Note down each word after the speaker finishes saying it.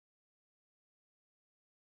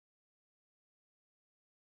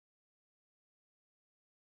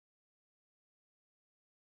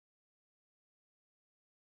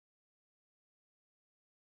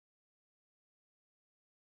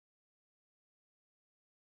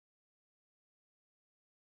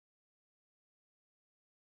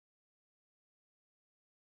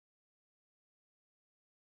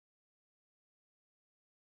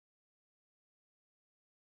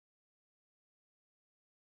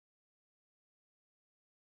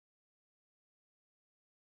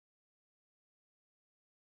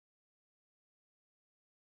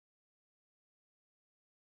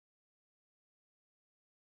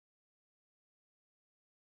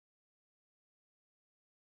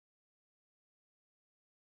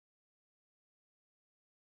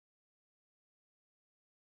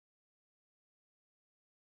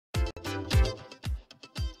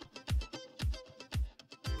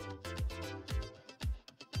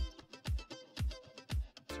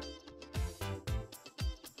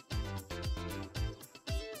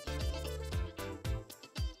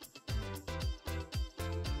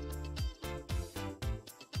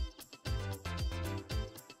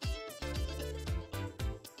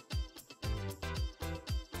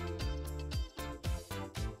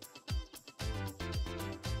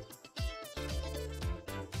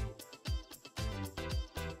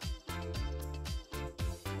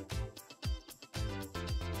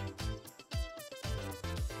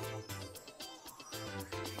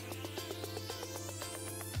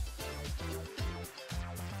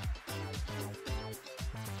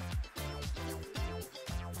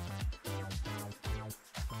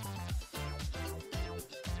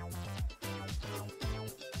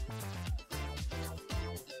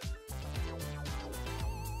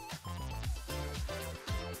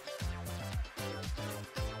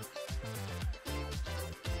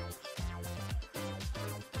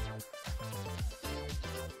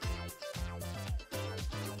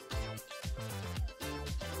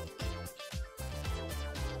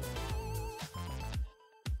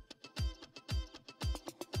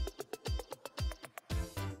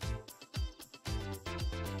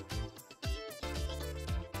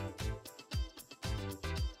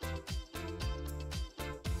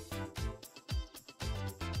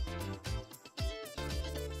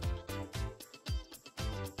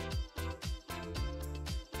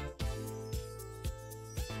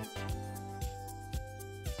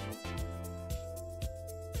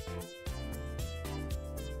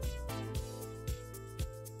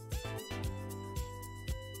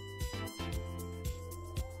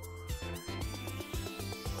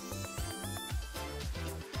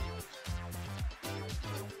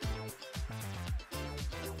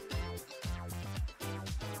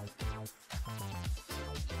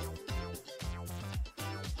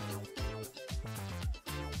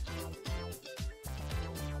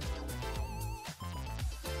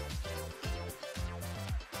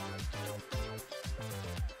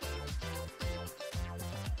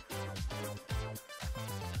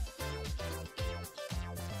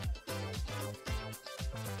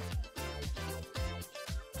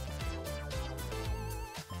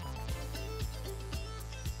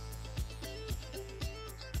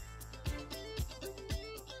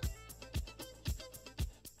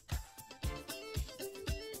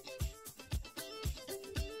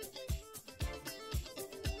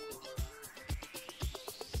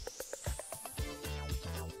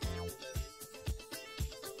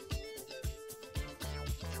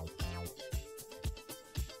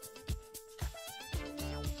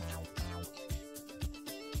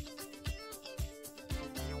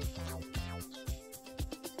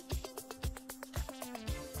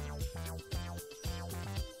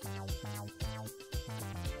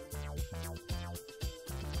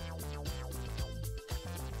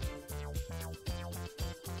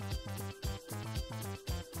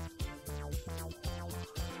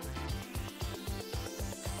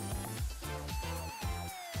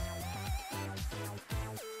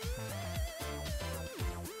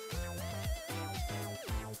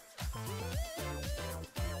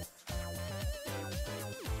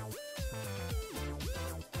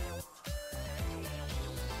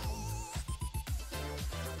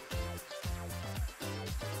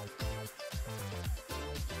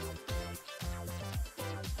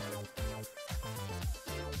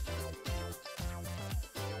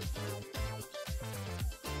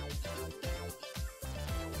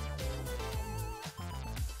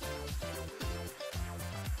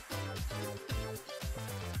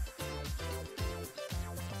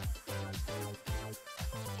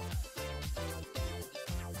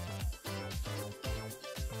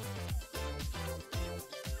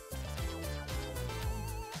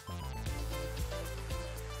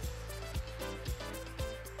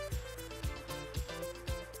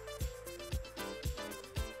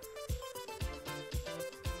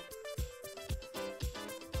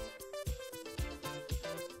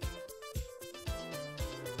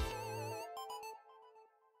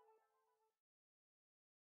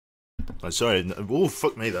Oh, sorry. Oh,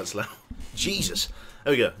 fuck me, that's loud. Jesus.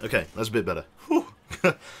 There we go. Okay, that's a bit better. Whew.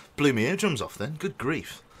 Blew my eardrums off then. Good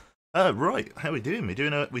grief. Right. How we doing? We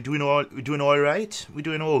doing all right? We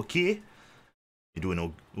doing all okay? You doing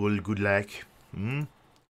all good like?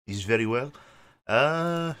 He's very well.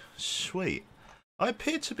 Sweet. I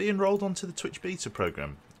appear to be enrolled onto the Twitch beta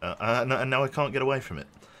program, and now I can't get away from it.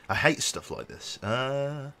 I hate stuff like this.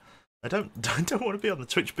 I don't want to be on the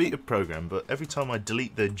Twitch beta program, but every time I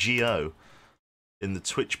delete the GO in the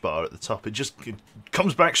Twitch bar at the top, it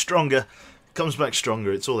comes back stronger. Comes back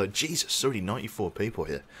stronger. It's all there. Jesus, there's already 94 people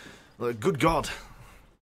here. Like, good God.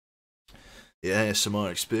 Yeah,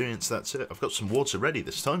 ASMR experience. That's it. I've got some water ready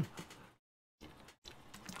this time.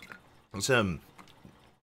 It's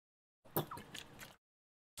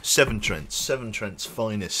Seven Trent's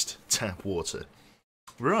finest tap water.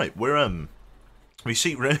 Right, we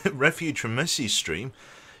seek refuge from Messy's stream.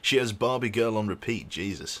 She has Barbie Girl on repeat.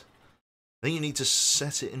 Jesus. I think you need to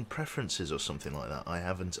set it in preferences or something like that. I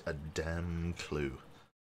haven't a damn clue.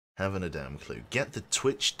 Haven't a damn clue. Get the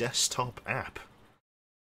Twitch desktop app.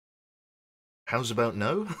 How's about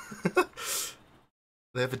no?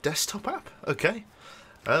 They have a desktop app? Okay.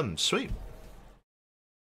 Sweet.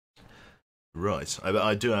 Right.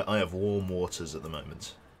 I have warm waters at the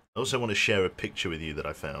moment. I also want to share a picture with you that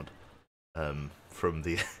I found from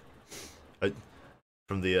the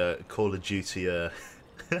Call of Duty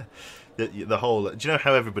the whole. Do you know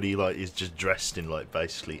how everybody like is just dressed in like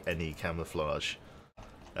basically any camouflage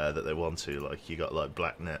that they want to? Like you got like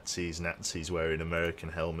black Nazis wearing American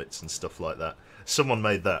helmets and stuff like that. Someone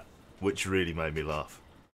made that, which really made me laugh.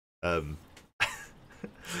 I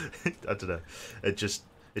don't know. It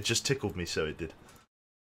just tickled me, so it did.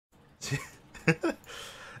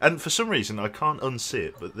 And for some reason I can't unsee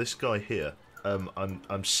it, but this guy here,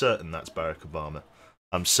 I'm certain that's Barack Obama.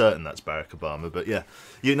 I'm certain that's Barack Obama, but yeah,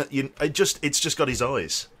 it's just got his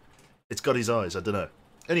eyes. It's got his eyes. I don't know.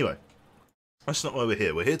 Anyway, that's not why we're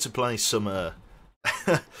here. We're here to play some. We're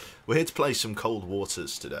here to play some Cold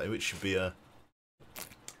Waters today, which should be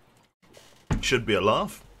a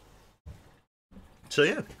laugh. So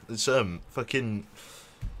yeah, it's fucking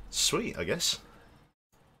sweet, I guess.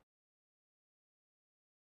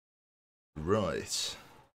 Right.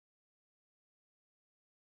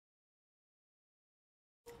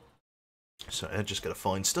 So I just gotta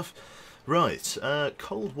find stuff. Right,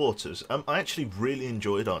 Cold Waters. I actually really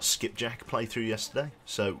enjoyed our Skipjack playthrough yesterday,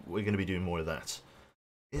 so we're going to be doing more of that.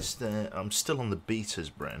 I'm still on the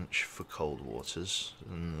betas branch for Cold Waters,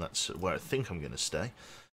 and that's where I think I'm going to stay.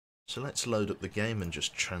 So let's load up the game and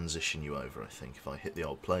just transition you over, I think, if I hit the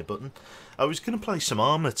old play button. I was going to play some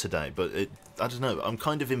Armour today, but I don't know, I'm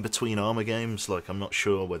kind of in between Armour games, like I'm not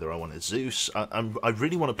sure whether I want a Zeus. I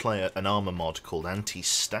really want to play an Armour mod called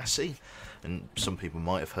Anti-Stasi, and some people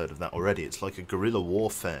might have heard of that already. It's like a guerrilla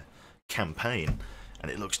warfare campaign, and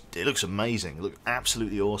it looks amazing. It looks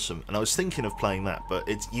absolutely awesome, and I was thinking of playing that, but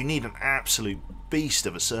you need an absolute beast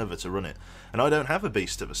of a server to run it, and I don't have a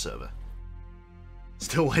beast of a server.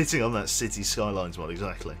 Still waiting on that City Skylines mod,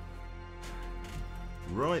 exactly.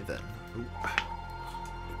 Right then. Ooh.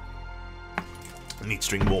 I need to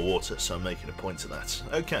drink more water, so I'm making a point of that.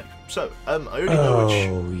 Okay, so, I already know which...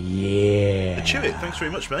 Oh, yeah. Chew it, thanks very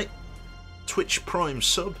much, mate. Twitch Prime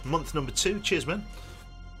sub, month number 2. Cheers, man.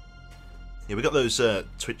 Yeah, we got those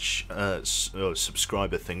Twitch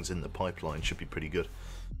subscriber things in the pipeline. Should be pretty good.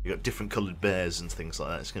 We got different coloured bears and things like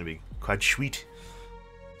that. It's going to be quite sweet.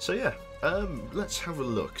 So yeah, let's have a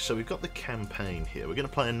look. So we've got the campaign here. We're going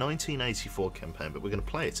to play a 1984 campaign, but we're going to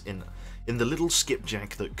play it in the little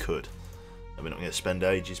skipjack that could. And we're not going to spend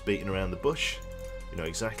ages beating around the bush. You know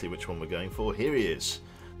exactly which one we're going for. Here he is.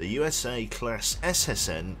 The USA class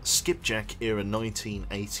SSN Skipjack era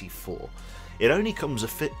 1984. It only comes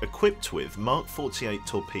equipped with Mark 48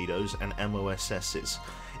 torpedoes and MOSS's.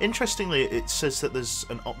 Interestingly, it says that there's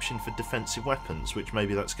an option for defensive weapons, which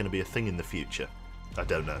maybe that's going to be a thing in the future. I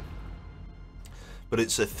don't know. But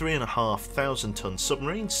it's a 3,500 ton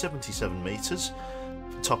submarine, 77 metres,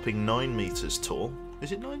 topping 9 metres tall.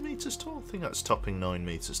 Is it 9 metres tall? I think that's topping 9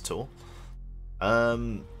 metres tall.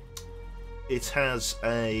 It has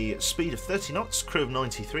a speed of 30 knots, crew of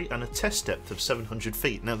 93, and a test depth of 700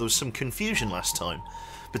 feet. Now, there was some confusion last time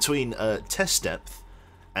between test depth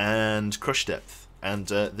and crush depth. And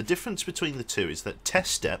the difference between the two is that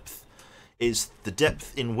test depth is the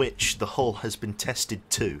depth in which the hull has been tested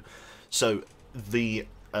to. So the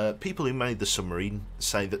people who made the submarine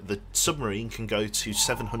say that the submarine can go to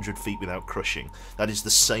 700 feet without crushing. That is the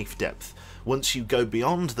safe depth. Once you go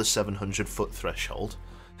beyond the 700 foot threshold,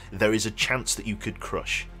 there is a chance that you could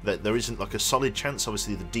crush. There isn't like a solid chance,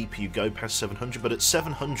 obviously, the deeper you go past 700, but at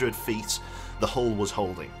 700 feet, the hull was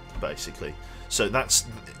holding, basically. So that's,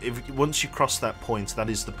 once you cross that point, that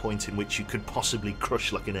is the point in which you could possibly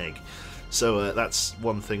crush like an egg. So that's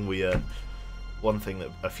one thing that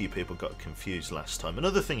a few people got confused last time.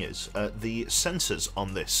 Another thing is, the sensors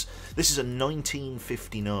on this is a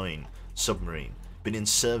 1959 submarine, been in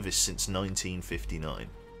service since 1959.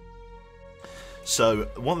 So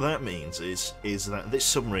what that means is that this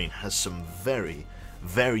submarine has some very,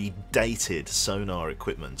 very dated sonar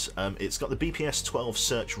equipment. It's got the BPS-12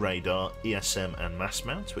 search radar, ESM and mast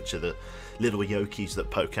mount, which are the little yokies that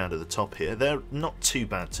poke out of the top here. They're not too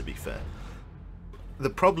bad, to be fair. The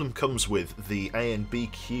problem comes with the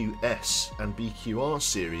AN/BQS and BQR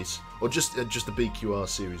series, or just the BQR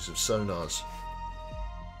series of sonars.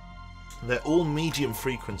 They're all medium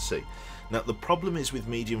frequency. Now the problem is with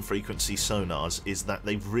medium frequency sonars is that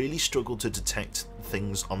they've really struggled to detect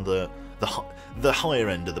things on the higher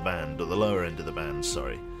end of the band, or the lower end of the band,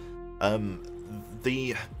 sorry.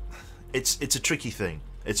 It's a tricky thing.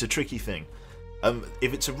 It's a tricky thing.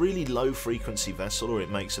 If it's a really low frequency vessel, or it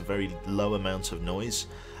makes a very low amount of noise,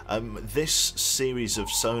 this series of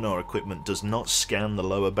sonar equipment does not scan the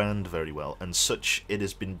lower band very well, and such it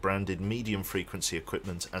has been branded medium frequency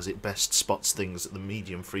equipment, as it best spots things at the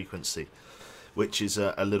medium frequency, which is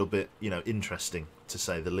a little bit, interesting to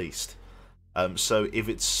say the least. So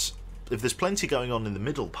if there's plenty going on in the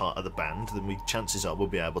middle part of the band, then chances are we'll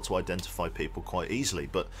be able to identify people quite easily.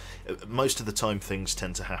 But most of the time things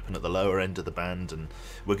tend to happen at the lower end of the band, and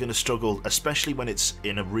we're going to struggle, especially when it's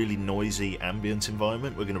in a really noisy ambient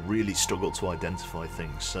environment, we're going to really struggle to identify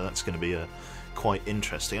things. So that's going to be quite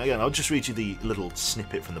interesting. Again, I'll just read you the little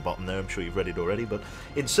snippet from the bottom there. I'm sure you've read it already. But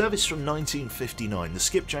in service from 1959, the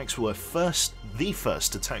Skipjacks were the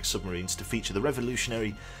first attack submarines to feature the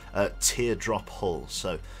revolutionary teardrop hull.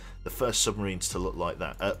 So the first submarines to look like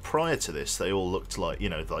that. Prior to this, they all looked like,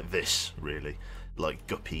 like this, really. Like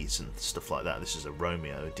guppies and stuff like that. This is a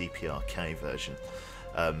Romeo, DPRK version.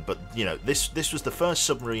 But, this was the first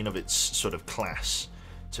submarine of its sort of class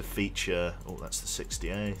to feature... Oh, that's the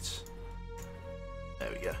 68. There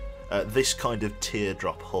we go. This kind of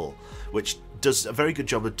teardrop hull, which does a very good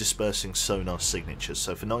job of dispersing sonar signatures.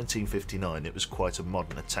 So for 1959, it was quite a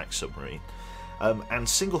modern attack submarine. And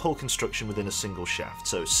single hull construction within a single shaft.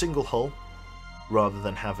 So single hull, rather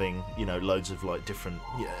than having loads of different,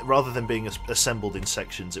 rather than being assembled in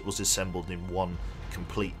sections, it was assembled in one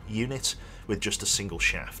complete unit with just a single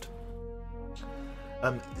shaft.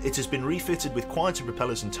 It has been refitted with quieter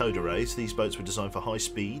propellers and towed arrays. These boats were designed for high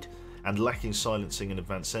speed and lacking silencing and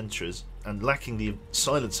advanced sensors, and lacking the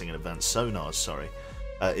silencing and advanced sonars. Sorry.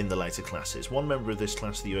 In the later classes. One member of this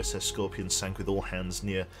class, the USS Scorpion, sank with all hands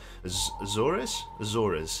near Azores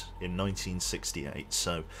in 1968.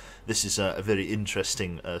 So this is a very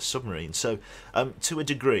interesting submarine. So to a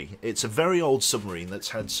degree, it's a very old submarine that's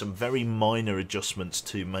had some very minor adjustments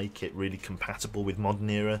to make it really compatible with modern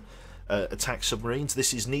era attack submarines.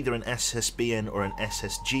 This is neither an SSBN or an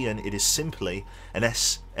SSGN. It is simply an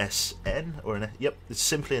SSN, or it's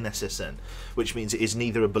simply an SSN, which means it is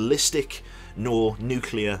neither a ballistic nor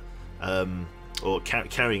nuclear, or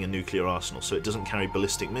carrying a nuclear arsenal. So it doesn't carry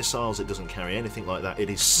ballistic missiles. It doesn't carry anything like that. It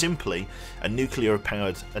is simply a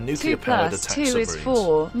nuclear-powered attack submarine. 2 is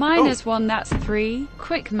 4, minus 1, that's 3.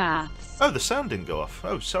 Quick maths. Oh, the sound didn't go off.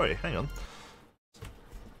 Oh, sorry. Hang on.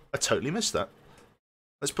 I totally missed that.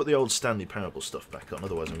 Let's put the old Stanley Parable stuff back on,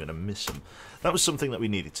 otherwise I'm going to miss them. That was something that we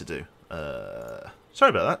needed to do. Sorry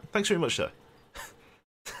about that. Thanks very much, though.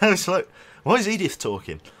 I was like, why is Edith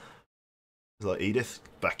talking? I was like, Edith,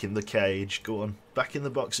 back in the cage. Go on. Back in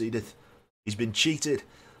the box, Edith. He's been cheated.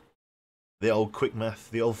 The old quick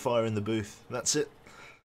math, the old fire in the booth. That's it.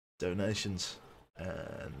 Donations.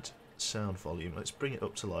 And sound volume. Let's bring it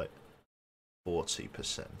up to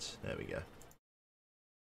 40%. There we go.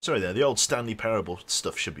 Sorry there, the old Stanley Parable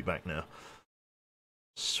stuff should be back now.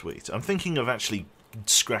 Sweet. I'm thinking of actually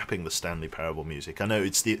scrapping the Stanley Parable music. I know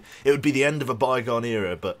it would be the end of a bygone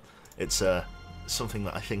era, but it's something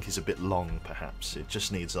that I think is a bit long, perhaps. It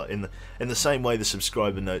just needs, in the same way the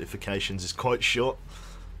subscriber notifications is quite short.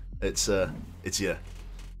 It's yeah.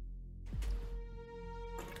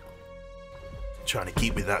 Trying to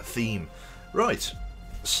keep with that theme. Right.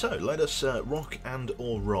 So let us rock and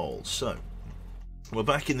or roll. So we're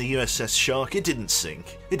back in the USS Shark. It didn't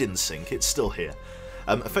sink. It's still here.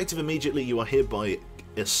 Effective immediately, you are hereby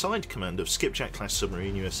assigned command of Skipjack-class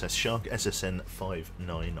submarine USS Shark SSN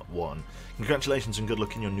 591. Congratulations and good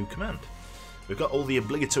luck in your new command. We've got all the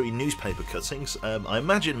obligatory newspaper cuttings. I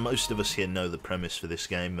imagine most of us here know the premise for this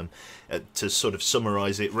game. To sort of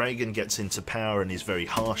summarise it, Reagan gets into power and is very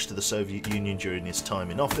harsh to the Soviet Union during his time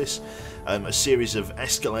in office. A series of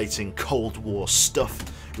escalating Cold War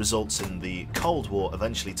stuff results in the Cold War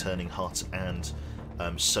eventually turning hot and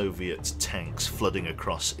Soviet tanks flooding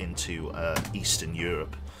across into Eastern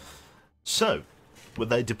Europe. So, would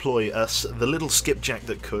they deploy the little skipjack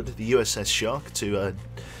that could, the USS Shark, to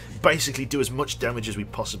basically do as much damage as we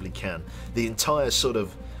possibly can. The entire sort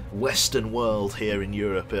of Western world here in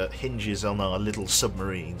Europe hinges on our little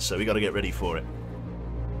submarine, so we got to get ready for it.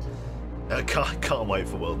 I can't wait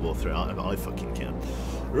for World War III. I fucking can.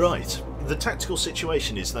 Right, the tactical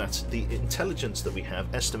situation is that the intelligence that we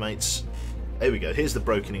have estimates... Here we go, here's the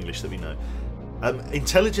broken English that we know.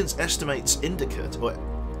 Intelligence estimates indicate... or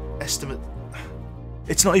estimate...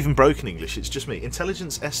 It's not even broken English, it's just me.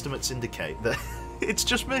 Intelligence estimates indicate that... It's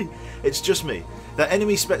just me. It's just me. That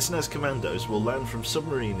enemy Spetsnaz commandos will land from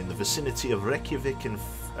submarine in the vicinity of Reykjavik and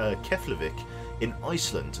Keflavik in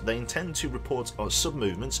Iceland. They intend to report on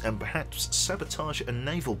sub-movements and perhaps sabotage a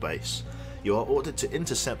naval base. You are ordered to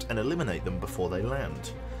intercept and eliminate them before they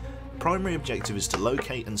land. Primary objective is to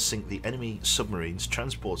locate and sink the enemy submarines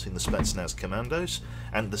transporting the Spetsnaz commandos,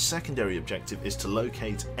 and the secondary objective is to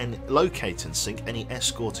locate and sink any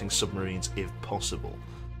escorting submarines if possible.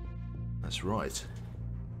 That's right.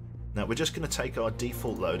 Now we're just going to take our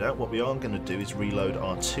default loadout. What we are going to do is reload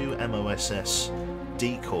our 2 MOSS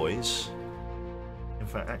decoys. In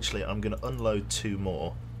fact, actually I'm going to unload 2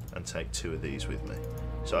 more and take 2 of these with me.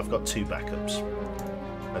 So I've got 2 backups.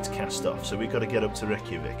 Let's cast off. So we've got to get up to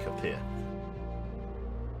Reykjavik up here.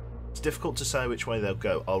 It's difficult to say which way they'll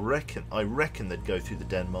go. I reckon they'd go through the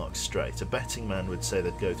Denmark Strait. A betting man would say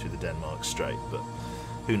they'd go through the Denmark Strait, but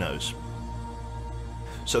who knows?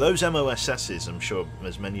 So those MOSSs, I'm sure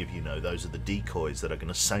as many of you know, those are the decoys that are going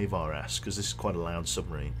to save our ass, because this is quite a loud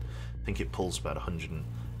submarine. I think it pulls about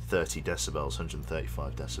 130 decibels,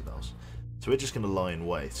 135 decibels. So we're just going to lie in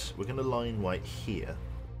wait. We're going to lie in wait here,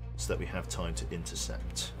 so that we have time to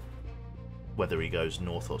intercept, whether he goes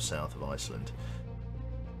north or south of Iceland.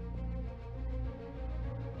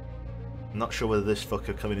 I'm not sure whether this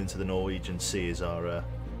fucker coming into the Norwegian Sea is our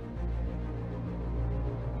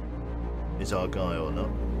guy or not.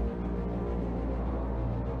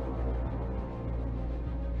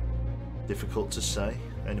 Difficult to say.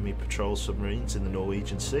 Enemy patrol submarines in the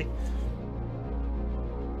Norwegian Sea.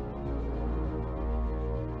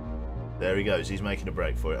 There he goes, he's making a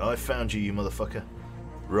break for it. I found you, you motherfucker.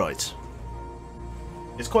 Right.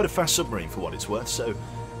 It's quite a fast submarine for what it's worth, so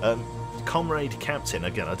Comrade Captain,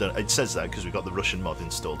 again, it says that because we've got the Russian mod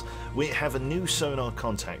installed. We have a new sonar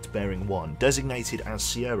contact bearing 1, designated as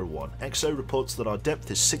Sierra 1. XO reports that our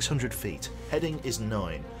depth is 600 feet, heading is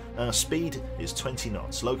 9, our speed is 20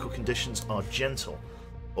 knots, local conditions are gentle,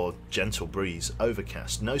 or gentle breeze,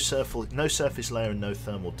 overcast, no surface layer and no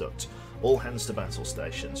thermal duct. All hands to battle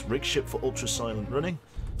stations. Rig ship for ultra silent running.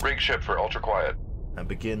 Rig ship for ultra quiet. And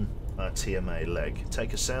begin our TMA leg.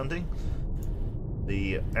 Take a sounding.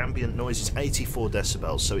 The ambient noise is 84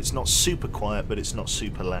 decibels, so it's not super quiet, but it's not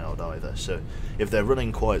super loud either. So if they're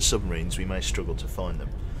running quiet submarines, we may struggle to find them.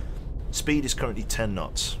 Speed is currently 10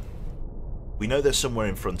 knots. We know they're somewhere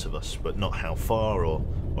in front of us, but not how far or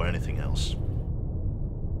anything else.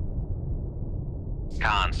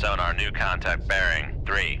 Con sonar, new contact bearing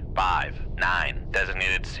 359,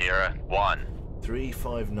 designated Sierra 1.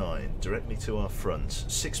 359, directly to our front.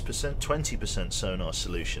 6%, 20% sonar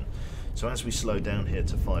solution. So as we slow down here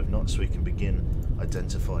to 5 knots, we can begin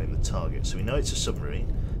identifying the target. So we know it's a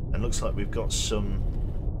submarine, and looks like we've got some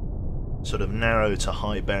sort of narrow to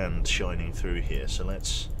high band shining through here. So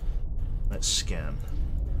let's scan.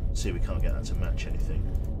 See if we can't get that to match anything.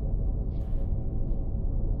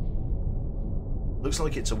 Looks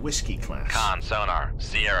like it's a whiskey class. Con sonar,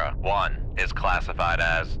 Sierra 1 is classified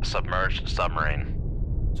as submerged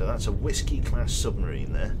submarine. So that's a whiskey class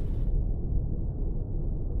submarine there.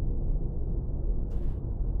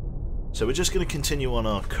 So we're just going to continue on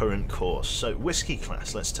our current course. So whiskey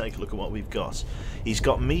class, let's take a look at what we've got. He's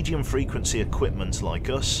got medium frequency equipment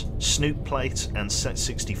like us, snoop plate and Set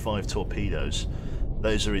 65 torpedoes.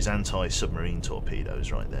 Those are his anti-submarine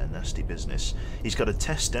torpedoes right there, nasty business. He's got a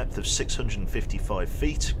test depth of 655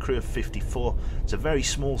 feet, crew of 54. It's a very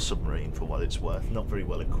small submarine for what it's worth, not very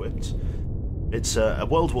well equipped. It's a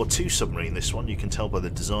World War II submarine, this one, you can tell by the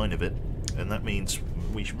design of it, and that means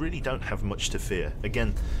we really don't have much to fear.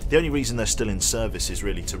 Again, the only reason they're still in service is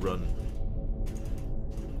really to run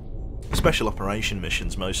special operation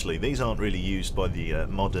missions mostly. These aren't really used by the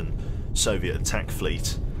modern Soviet attack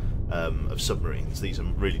fleet. of submarines. These are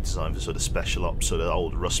really designed for sort of special ops, sort of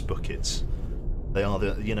old rust buckets. They are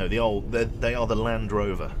the, you know, they are the Land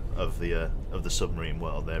Rover of the submarine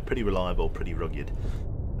world. They're pretty reliable, pretty rugged,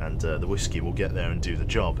 and the whiskey will get there and do the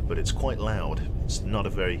job. But it's quite loud.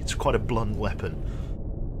 It's quite a blunt weapon.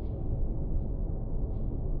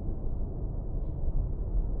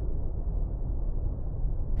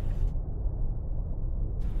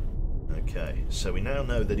 Okay, so we now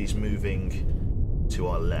know that he's moving to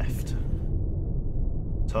our left.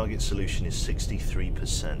 Target solution is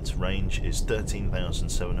 63%. Range is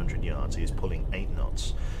 13,700 yards. He is pulling 8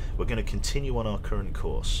 knots. We're going to continue on our current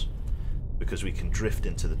course because we can drift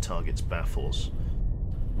into the target's baffles.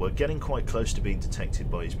 We're getting quite close to being detected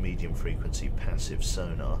by his medium frequency passive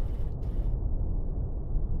sonar,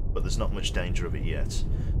 but there's not much danger of it yet.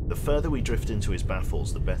 The further we drift into his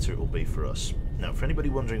baffles, the better it will be for us. Now, for anybody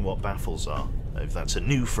wondering what baffles are, if that's a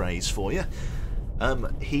new phrase for you,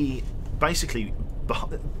 he basically...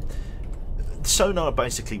 sonar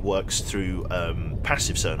basically works through...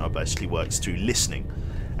 passive sonar basically works through listening,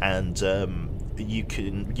 and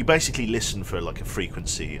you basically listen for like a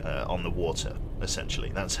frequency on the water, essentially.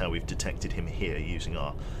 That's how we've detected him here using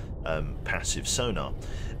our passive sonar.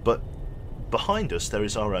 But behind us there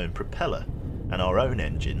is our own propeller and our own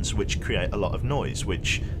engines, which create a lot of noise,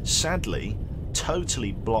 which sadly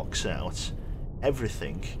totally blocks out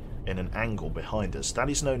everything in an angle behind us. That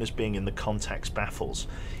is known as being in the contact's baffles.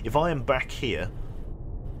 If I am back here,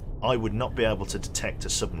 I would not be able to detect a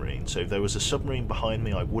submarine. So if there was a submarine behind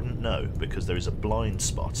me, I wouldn't know, because there is a blind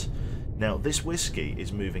spot. Now, this whiskey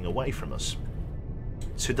is moving away from us,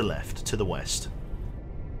 to the left, to the west,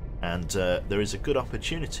 and there is a good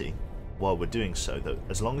opportunity while we're doing so that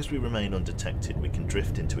as long as we remain undetected, we can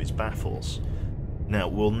drift into his baffles. Now,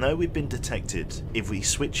 we'll know we've been detected if he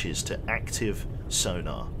switches to active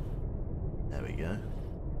sonar. There we go.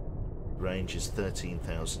 Range is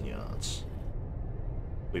 13,000 yards.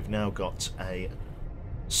 We've now got a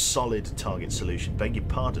solid target solution. Beg your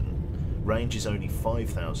pardon. Range is only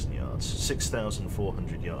 5,000 yards,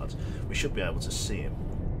 6,400 yards. We should be able to see him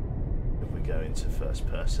if we go into first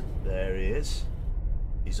person. There he is.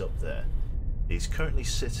 He's up there. He's currently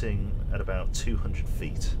sitting at about 200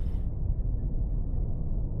 feet.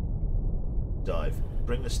 Dive.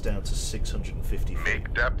 Bring us down to 650 feet.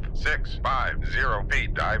 Make depth 650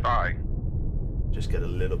 feet. Dive I. Just get a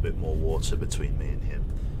little bit more water between me and him.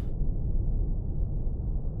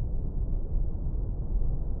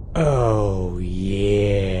 Oh,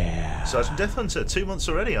 yeah. Sergeant Death Hunter, 2 months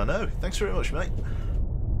already, I know. Thanks very much, mate.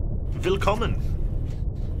 Willkommen.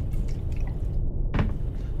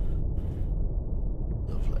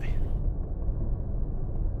 Lovely.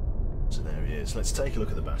 So there he is. Let's take a look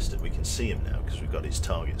at the bastard. We can see him now because we've got his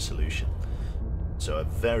target solution. So a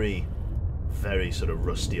very, very sort of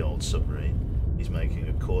rusty old submarine. He's making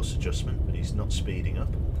a course adjustment, but he's not speeding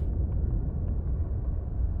up.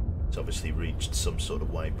 It's obviously reached some sort of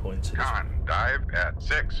waypoint. Dive at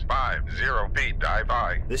 650 feet. Dive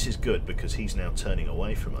I. This is good because he's now turning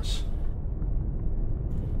away from us,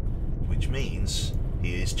 which means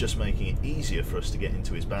he is just making it easier for us to get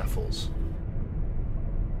into his baffles.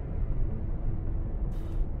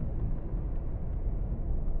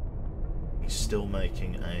 He's still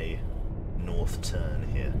making a north turn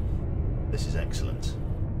here. This is excellent.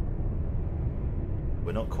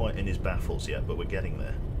 We're not quite in his baffles yet, but we're getting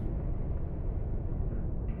there.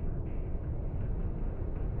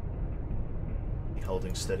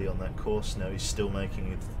 Holding steady on that course. Now he's still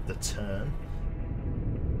making the turn.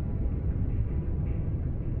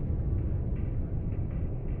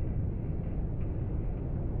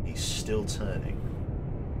 He's still turning.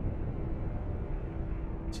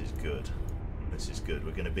 This is good. This is good.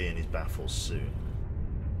 We're going to be in his baffles soon.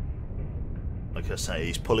 Like I say,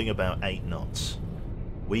 he's pulling about 8 knots.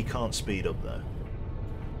 We can't speed up though.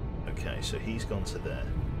 Okay, so he's gone to there.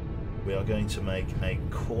 We are going to make a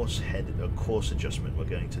course adjustment. We're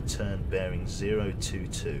going to turn bearing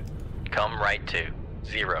 022. Come right to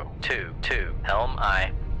 022. Helm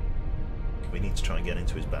I. We need to try and get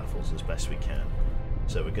into his baffles as best we can.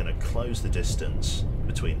 So we're going to close the distance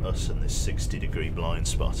between us and this 60-degree blind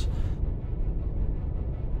spot.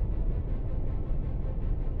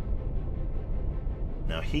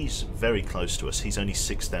 Now he's very close to us. He's only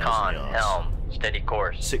 6,000 yards. Helm. Steady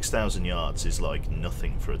course. 6,000 yards is like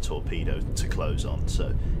nothing for a torpedo to close on,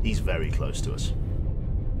 so he's very close to us.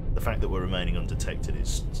 The fact that we're remaining undetected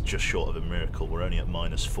is just short of a miracle. We're only at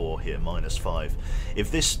 -4 here, -5.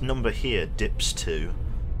 If this number here dips to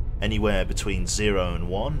anywhere between 0 and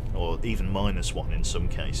 1, or even -1 in some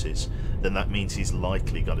cases, then that means he's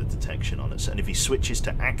likely got a detection on us. And if he switches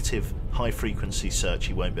to active high-frequency search,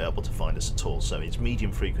 he won't be able to find us at all. So it's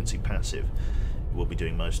medium-frequency passive. We'll be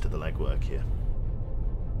doing most of the legwork here.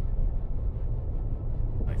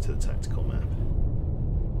 Back to the tactical map.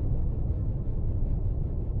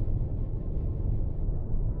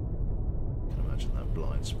 Can imagine that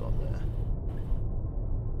blind spot there.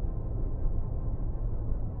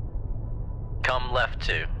 Come left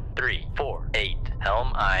to 348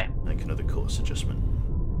 Helm I. Make another course adjustment.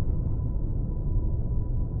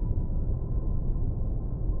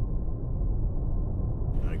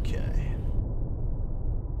 Okay.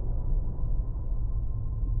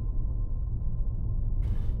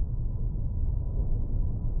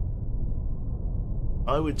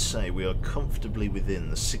 I would say we are comfortably within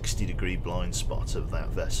the 60-degree blind spot of that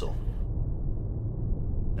vessel.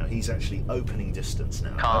 Now he's actually opening distance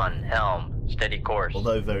now. Con, helm, steady course.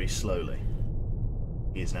 Although very slowly.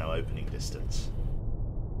 He is now opening distance.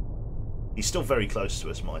 He's still very close to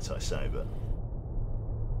us, might I say, but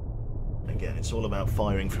again, it's all about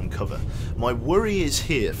firing from cover. My worry is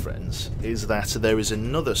here, friends, is that there is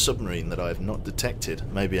another submarine that I have not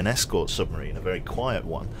detected, maybe an escort submarine, a very quiet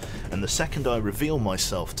one, and the second I reveal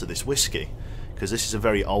myself to this whiskey, because this is a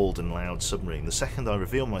very old and loud submarine, the second I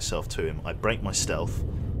reveal myself to him, I break my stealth.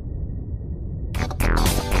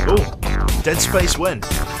 Oh! Dead space when?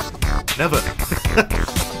 Never.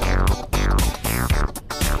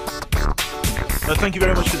 No, thank you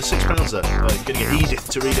very much for the £6 there. I'm going to get Edith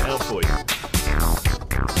to read it out for you.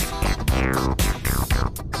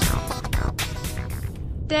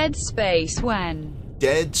 Dead space when?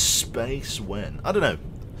 Dead space when? I don't know.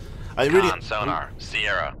 I really. Con sonar,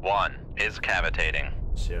 Sierra 1 is cavitating.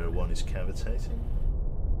 Sierra 1 is cavitating.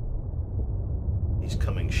 He's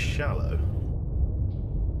coming shallow.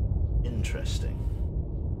 Interesting.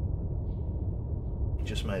 He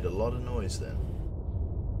just made a lot of noise then.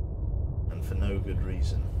 And for no good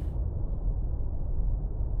reason.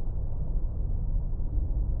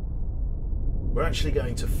 We're actually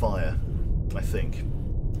going to fire, I think,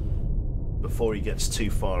 before he gets too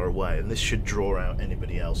far away, and this should draw out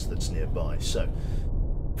anybody else that's nearby. So,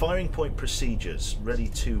 firing point procedures, ready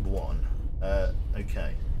to 1.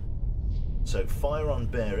 Okay. So, fire on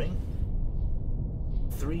bearing.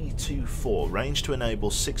 324, range to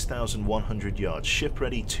enable 6,100 yards. Ship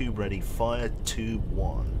ready, tube ready, fire tube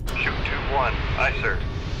 1. Shoot tube 1. Aye, sir.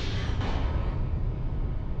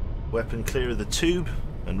 Weapon clear of the tube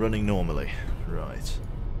and running normally. Right.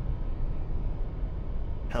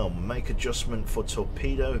 Helm, make adjustment for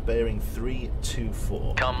torpedo, bearing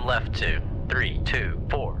 324. Come left to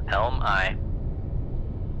 324 Helm I.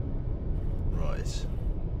 Right.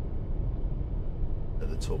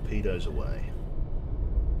 The torpedo's away.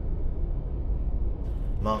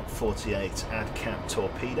 Mark 48 ad cap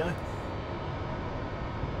torpedo.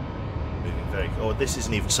 Moving very. Oh, this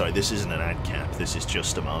isn't even. Sorry, this isn't an ad cap. This is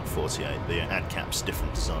just a Mark 48. The ad cap's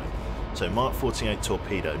different design. So Mark 48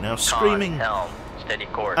 torpedo now screaming. Con, helm, steady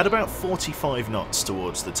course. At about 45 knots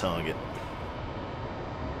towards the target.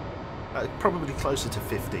 Probably closer to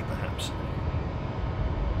 50, perhaps.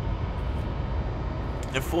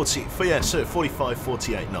 And 40. Yeah, so 45,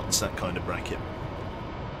 48 knots. That kind of bracket.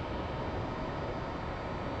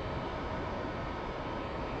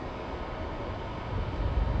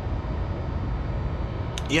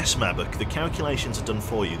 Yes, Mabuk, the calculations are done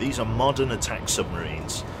for you. These are modern attack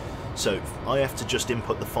submarines. So I have to just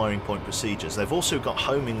input the firing point procedures. They've also got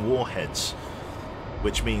homing warheads,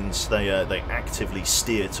 which means they actively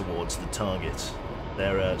steer towards the target.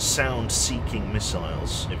 They're sound-seeking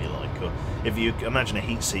missiles, if you like. Or if you imagine a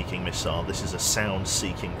heat-seeking missile, this is a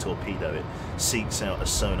sound-seeking torpedo. It seeks out a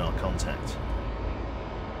sonar contact.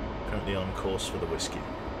 Currently on course for the Whiskey.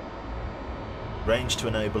 Range to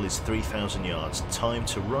enable is 3,000 yards. Time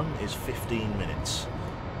to run is 15 minutes.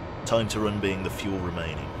 Time to run being the fuel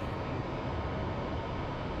remaining.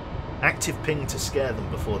 Active ping to scare them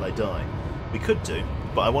before they die. We could do,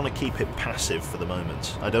 but I want to keep it passive for the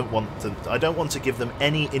moment. I don't want to give them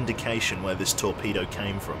any indication where this torpedo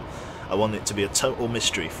came from. I want it to be a total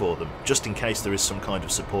mystery for them, just in case there is some kind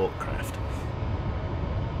of support craft.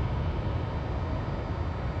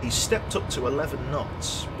 He's stepped up to 11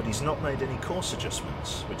 knots, but he's not made any course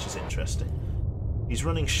adjustments, which is interesting. He's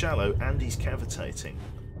running shallow and he's cavitating.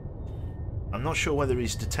 I'm not sure whether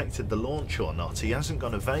he's detected the launch or not. He hasn't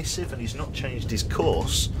gone evasive and he's not changed his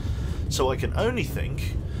course, so I can only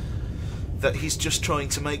think that he's just trying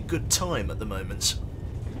to make good time at the moment.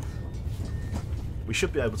 We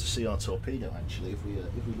should be able to see our torpedo actually if we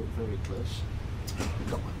look very close.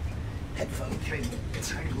 Come on. Headphone cable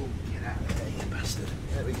tangle. Get out of there, you bastard.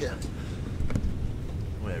 There we go.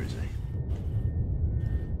 Where is he?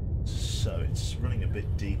 So it's running a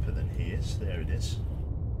bit deeper than he is. There it is.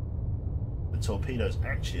 The torpedo's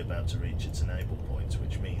actually about to reach its enable point,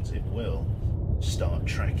 which means it will start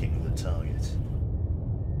tracking the target.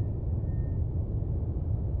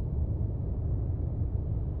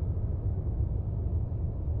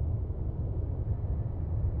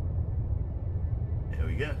 Here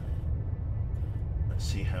we go. Let's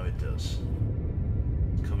see how it does.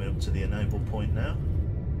 It's coming up to the enable point now.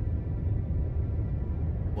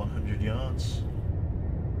 100 yards.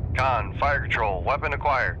 Con, fire control, weapon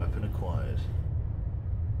acquired. Weapon acquired.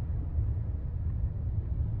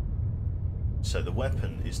 So the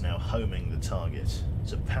weapon is now homing the target.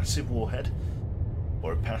 It's a passive warhead,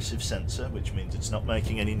 or a passive sensor, which means it's not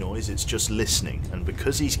making any noise, it's just listening. And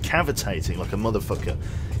because he's cavitating like a motherfucker,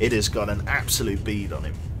 it has got an absolute bead on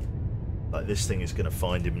him. Like, this thing is going to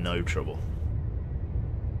find him no trouble.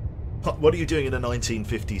 What are you doing in a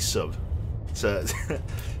 1950s sub? So,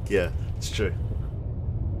 yeah, it's true.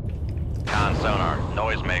 Con sonar,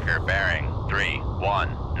 noisemaker, bearing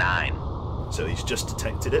 319. So he's just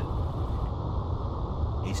detected it.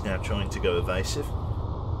 He's now trying to go evasive.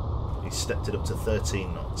 He's stepped it up to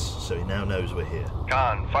 13 knots, so he now knows we're here.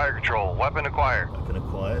 Con, fire control, weapon acquired. Weapon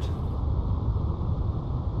acquired.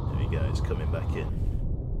 There we go, it's coming back in.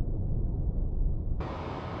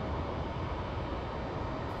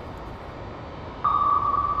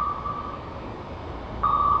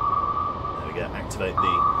 Activate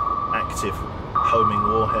the active homing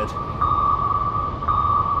warhead.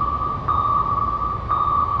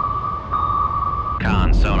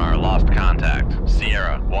 Con sonar, lost contact.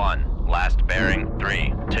 Sierra 1, last bearing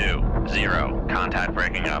 320. Contact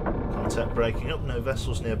breaking up. Contact breaking up, no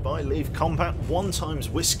vessels nearby. Leave combat. 1 times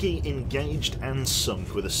whiskey engaged and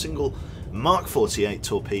sunk with a single Mark 48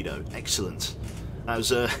 torpedo. Excellent. That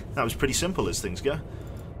was pretty simple as things go.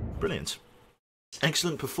 Brilliant.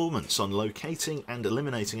 Excellent performance on locating and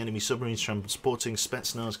eliminating enemy submarines transporting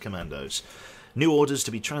Spetsnaz commandos. New orders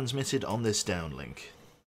to be transmitted on this downlink.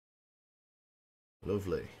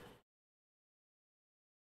 Lovely.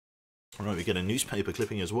 Alright, we get a newspaper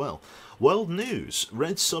clipping as well. World News.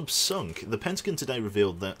 Red sub sunk. The Pentagon today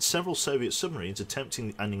revealed that several Soviet submarines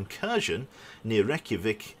attempting an incursion near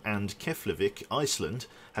Reykjavik and Keflavik, Iceland,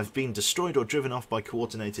 have been destroyed or driven off by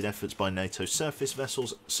coordinated efforts by NATO surface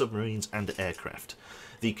vessels, submarines and aircraft.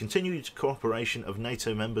 The continued cooperation of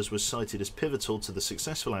NATO members was cited as pivotal to the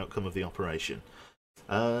successful outcome of the operation.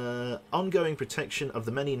 Ongoing protection of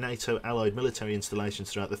the many NATO allied military installations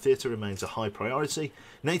throughout the theatre remains a high priority.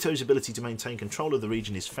 NATO's ability to maintain control of the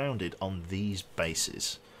region is founded on these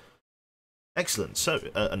bases. Excellent. So,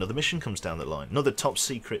 another mission comes down the line. Another top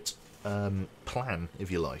secret plan,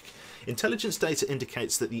 if you like. Intelligence data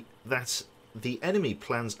indicates that the enemy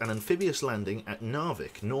plans an amphibious landing at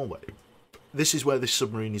Narvik, Norway. This is where this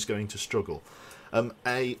submarine is going to struggle.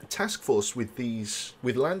 A task force with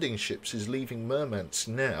landing ships is leaving Murmansk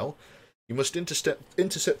now. You must intercept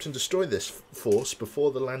and destroy this force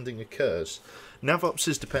before the landing occurs. NavOps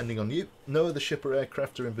is depending on you. No other ship or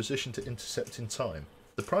aircraft are in position to intercept in time.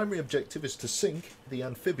 The primary objective is to sink the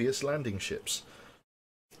amphibious landing ships.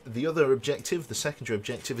 The other objective, the secondary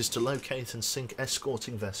objective, is to locate and sink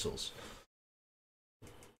escorting vessels.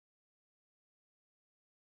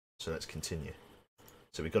 So let's continue.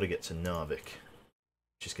 So we've got to get to Narvik,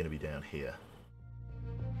 which is going to be down here.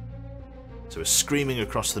 So we're screaming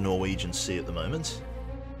across the Norwegian Sea at the moment.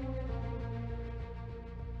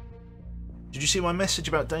 Did you see my message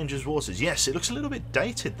about dangerous waters? Yes, it looks a little bit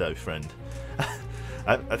dated though, friend.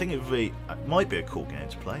 I think it might be a cool game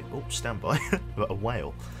to play. Oh, stand by. A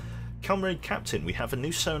whale. Comrade Captain, we have a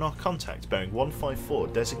new sonar contact bearing 154,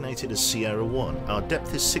 designated as Sierra 1. Our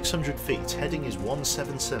depth is 600 feet, heading is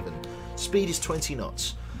 177, speed is 20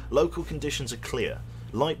 knots. Local conditions are clear.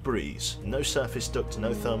 Light breeze, no surface duct,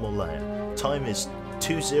 no thermal layer. Time is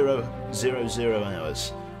 2000 hours,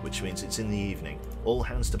 which means it's in the evening. All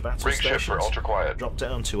hands to battle Rig shift stations. for ultra quiet. Drop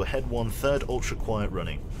down to a head 1, third ultra quiet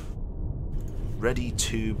running. Ready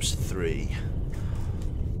tubes 3.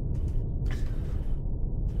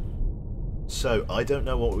 So, I don't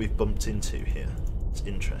know what we've bumped into here. It's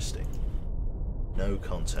interesting. No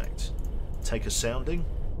contact. Take a sounding.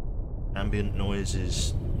 Ambient noise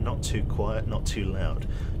is not too quiet, not too loud.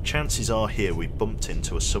 Chances are here we bumped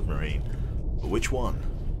into a submarine. But which one?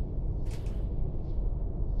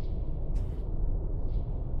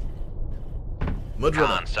 Mudrunner.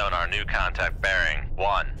 Con sonar, new contact bearing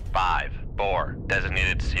 154,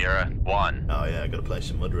 designated Sierra 1. Oh yeah, I got to play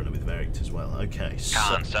some Mudrunner with Verict as well. Okay.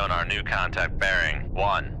 Con sonar, new contact bearing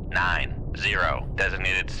 1 290.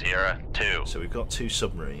 Designated Sierra 2. So we've got 2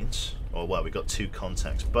 submarines. Or, well, we've got 2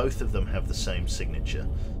 contacts. Both of them have the same signature.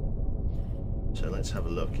 So let's have a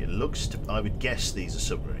look. It looks to... I would guess these are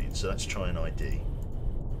submarines, so let's try an ID.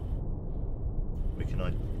 We can...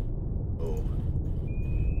 Oh.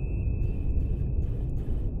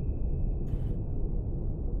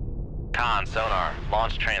 Con sonar.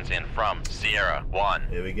 Launch transient from Sierra 1.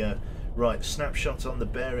 Here we go. Right, snapshot on the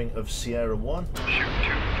bearing of Sierra 1. Shoot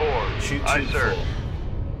 2-4. Shoot Aye, 2-4. sir.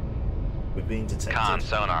 We're being detected. Con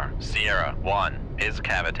sonar. Sierra 1 is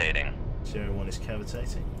cavitating. Sierra 1 is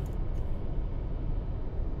cavitating.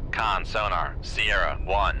 Con sonar. Sierra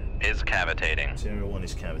 1 is cavitating. Sierra 1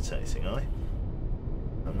 is cavitating, aye?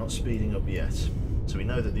 I'm not speeding up yet. So we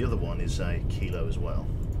know that the other one is a kilo as well.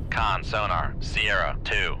 Con sonar. Sierra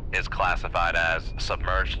 2 is classified as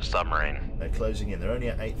submerged submarine. They're closing in. They're only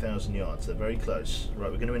at 8,000 yards. They're very close.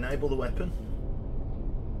 Right, we're going to enable the weapon.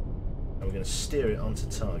 And we're going to steer it onto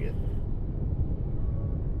target.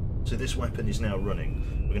 So this weapon is now running.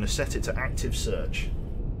 We're going to set it to active search.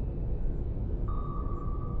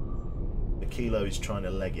 The kilo is trying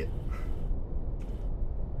to leg it.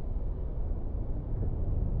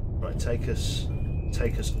 Right, take us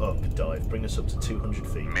up, dive. Bring us up to 200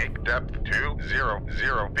 feet. Make depth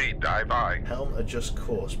 200 feet. Dive aye. Helm adjust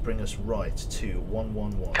course. Bring us right to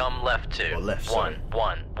 111. Come left to Or left, sorry.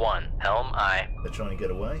 111. Helm aye. They're trying to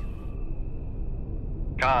get away.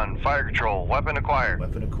 Con, fire control, weapon acquired.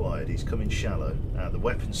 Weapon acquired. He's coming shallow. The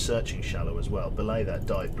weapon's searching shallow as well. Belay that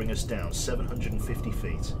dive. Bring us down 750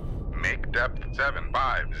 feet. Make depth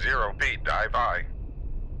 750 feet. Dive aye.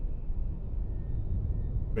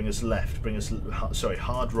 Bring us left. Bring us... Sorry,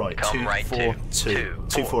 hard right. Come right to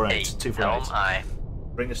 248. 248. Helm aye.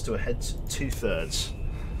 Bring us to a head 2/3.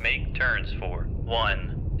 Make turns for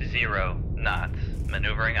 10 knots.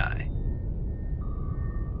 Maneuvering aye.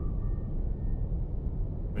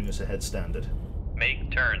 Bring us ahead standard. Make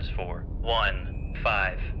turns for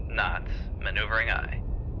 15 knots. Maneuvering aye.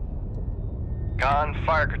 Con,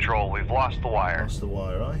 fire control, we've lost the wire. Lost the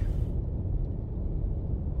wire, aye.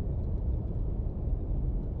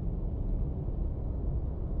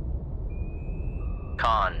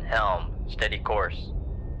 Con, helm, steady course.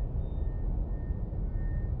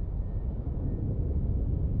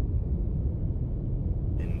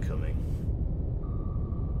 Incoming.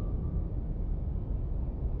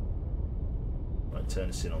 Right, turn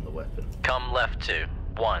us in on the weapon. Come left to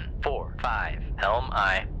 145. Helm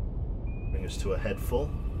aye. Bring us to a head full.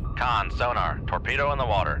 Con, sonar, torpedo in the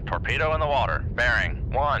water. Torpedo in the water. Bearing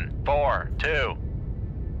 142.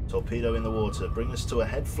 Torpedo in the water. Bring us to a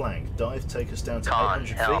head flank. Dive, take us down to Con,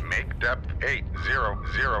 800 helm. feet. Make depth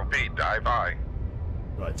 800 feet. Dive aye.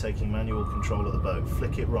 Right, taking manual control of the boat.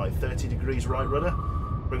 Flick it right. 30 degrees right rudder.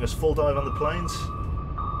 Bring us full dive on the planes.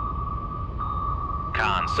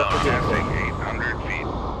 Con, sonar. Passing 800 feet.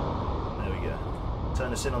 There we go.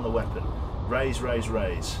 Turn us in on the weapon. Raise, raise,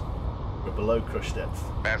 raise. We're below crush depth.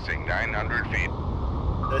 Passing 900 feet.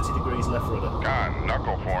 30 degrees left rudder. Con,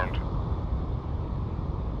 knuckle formed.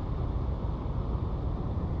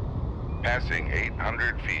 Passing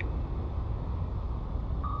 800 feet.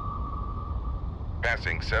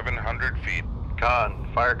 Passing 700 feet. Con,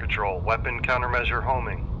 fire control, weapon countermeasure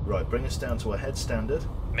homing. Right, bring us down to a head standard.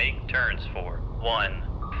 Make turns for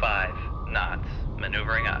 15 knots.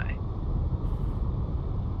 Maneuvering aye.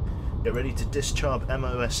 Get ready to discharge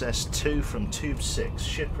MOSS 2 from Tube 6.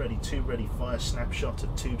 Ship ready, tube ready, fire snapshot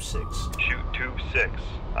of Tube 6. Shoot 2-6.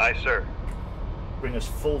 Aye, sir. Bring us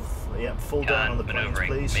full down on the planes, maneuvering,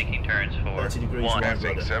 please. making turns for 30 degrees one. right Passing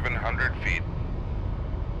rudder. 700 feet.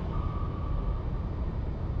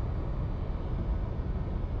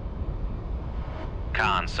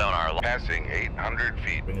 Con, sonar. Passing 800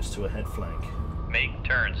 feet. Bring us to a head flank. Make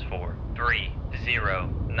turns for 30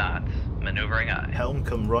 knots. Maneuvering aye. Helm,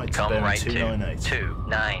 come right to Come bearing right to 298.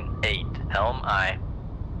 298. Helm aye.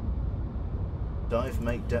 Dive,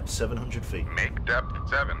 make depth 700 feet. Make depth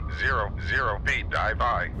 700 feet. Dive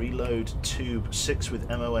aye. Reload tube 6 with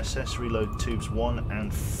MOSS. Reload tubes 1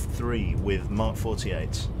 and 3 with Mark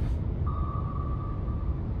 48.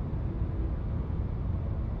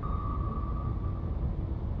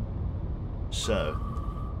 So,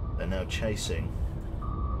 they're now chasing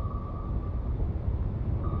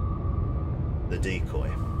the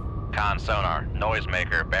decoy. Con, sonar.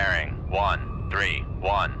 Noisemaker. Bearing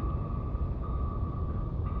 131.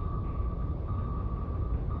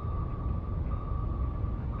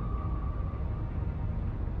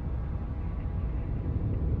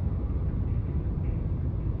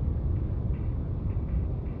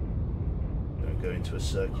 Go into a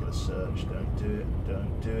circular search. Don't do it.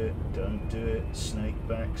 Don't do it. Don't do it. Snake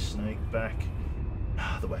back. Snake back.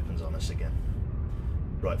 Ah, the weapon's on us again.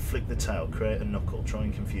 Right, flick the tail. Create a knuckle. Try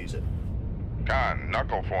and confuse it. Con,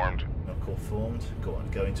 knuckle formed. Knuckle formed. Go on,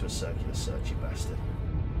 go into a circular search, you bastard.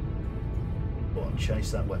 Go on,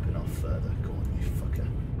 chase that weapon off further. Go on, you fucker.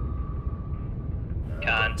 No,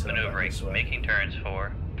 Con, don't turn back maneuvering, this way. making turns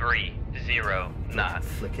for 30 knots.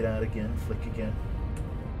 Flick it out again. Flick again.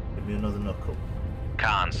 Give me another knuckle.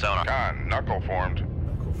 Con, sonar. Con, knuckle formed.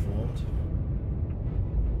 Knuckle formed.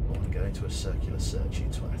 Go on, go into a circular search, you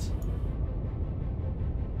twat.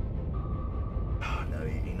 Oh, no,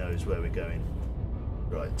 he knows where we're going.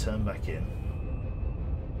 Right, turn back in.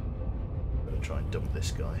 Gotta try and dump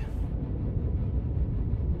this guy.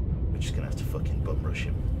 We're just gonna have to fucking bum rush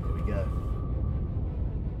him. Here we go.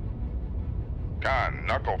 Con,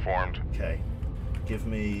 knuckle formed. Okay. Give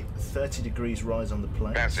me 30 degrees rise on the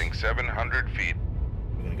planes. Passing 700 feet.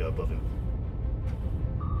 We're gonna go above him.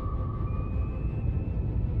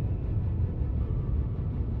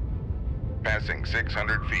 Passing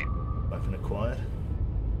 600 feet. Weapon acquired.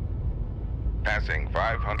 Passing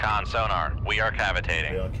 500. Con, sonar. We are We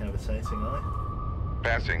cavitating. are cavitating, aye.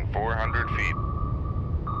 Passing 400 feet.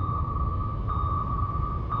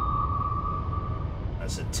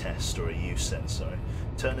 As a test or a use set, sorry.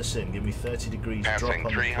 Turn us in, give me 30 degrees, drop Passing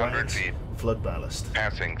on 300 the planes, feet. flood ballast.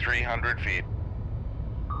 Passing 300 feet.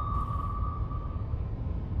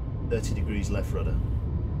 30 degrees left rudder.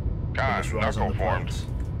 Bring us Con, rise on knuckle the formed. planes.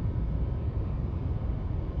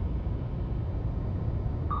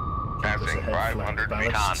 Keep us Passing ahead, flat 500 ballast,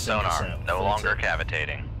 feet. Con, send us sonar. out, No 30. longer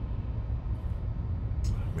cavitating.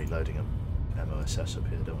 Reloading them. MOSS up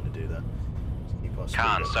here, don't want to do that. Just keep our speed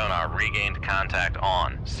Con, up. sonar. Regained contact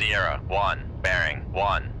on Sierra 1. Bearing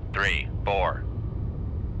 134.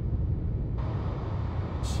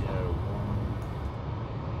 Sierra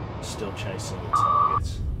 1. Still chasing the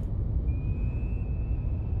target.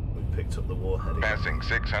 We've picked up the warhead again. Passing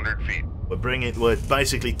 600 feet. We're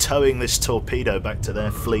basically towing this torpedo back to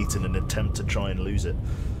their fleet in an attempt to try and lose it.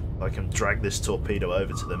 If I can drag this torpedo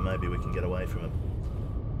over to them, maybe we can get away from them.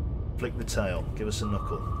 Flick the tail, give us a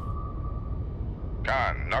knuckle.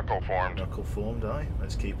 Con, knuckle formed. Knuckle formed, aye.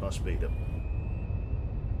 Let's keep our speed up.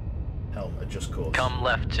 Helm, adjust course. Come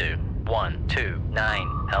left to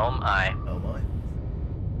 129. Helm aye. Helm, aye.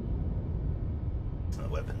 That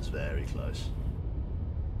weapon's very close.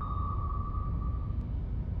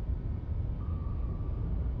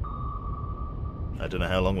 I don't know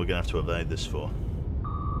how long we're going to have to evade this for.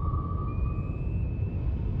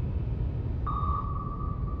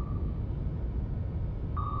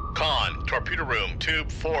 Con, torpedo room,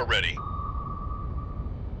 tube 4 ready.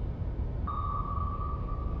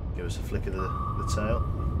 Give us a flick of the tail.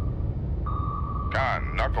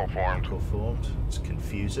 Con, knuckle formed. Knuckle formed. Let's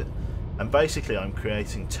confuse it. And basically I'm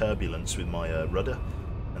creating turbulence with my rudder,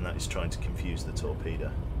 and that is trying to confuse the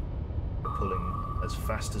torpedo. We're pulling as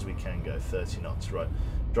fast as we can go, 30 knots. Right,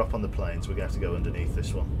 drop on the planes. We're going to have to go underneath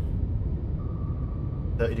this one.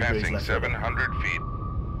 30 degrees Passing left rudder. 700 feet.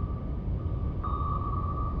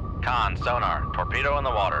 Con, sonar. Torpedo in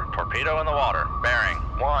the water. Torpedo in the water. Bearing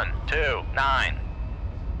 129.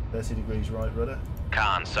 30 degrees right rudder.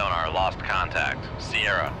 Con, sonar. Lost contact.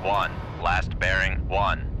 Sierra 1. Last bearing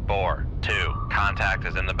 142. Contact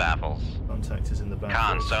is in the baffles. Contact is in the back.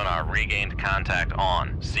 Con, sonar. Regained contact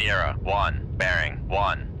on Sierra 1. Bearing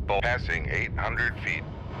 14. Passing 800 feet.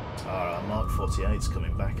 Our Mark 48's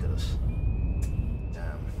coming back at us.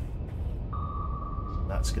 Damn.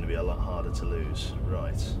 That's going to be a lot harder to lose.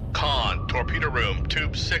 Right. Con, torpedo room,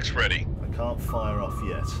 tube 6 ready. I can't fire off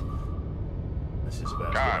yet. This is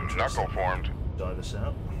about to Con, get knuckle interesting. formed. Dive us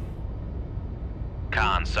out.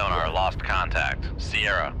 Con, sonar. Lost contact.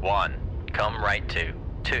 Sierra 1. Come right to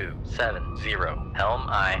 270. Helm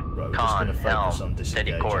aye. Right, we're just Con, gonna focus helm. on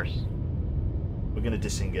Steady disengaging. course. We're going to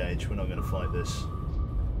disengage. We're not going to fight this.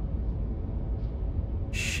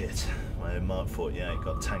 Shit. My Mark 48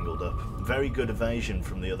 got tangled up. Very good evasion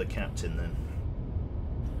from the other captain then.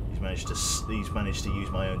 He's managed to use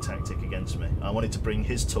my own tactic against me. I wanted to bring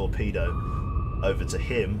his torpedo over to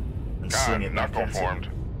him and sling Con, it back knuckle at formed.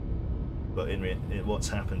 him. But what's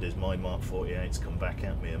happened is my Mark 48's come back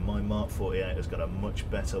at me, and my Mark 48 has got a much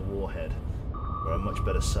better warhead, or a much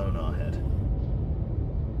better sonar head.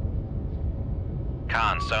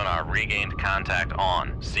 Con, sonar. Regained contact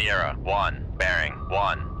on Sierra 1. Bearing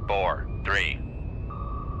 143.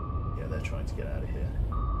 Yeah, they're trying to get out of here.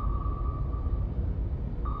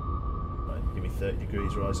 Right, give me 30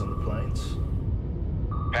 degrees rise on the planes.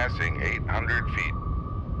 Passing 800 feet.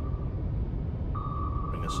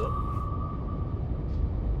 Bring us up.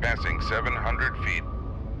 Passing 700 feet.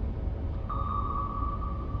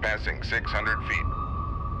 Passing 600 feet.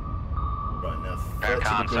 Right now, 30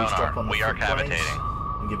 Con degrees sonar, drop on the we are foot planes, cavitating.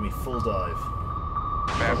 and give me full dive.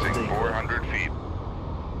 Passing 400 feet.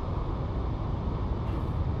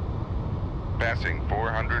 Passing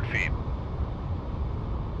 400 feet.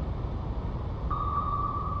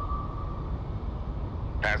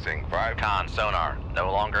 Passing 5. Con sonar,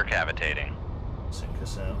 no longer cavitating. Sink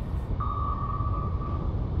us out.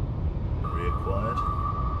 Reacquired.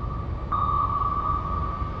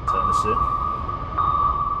 Turn us in.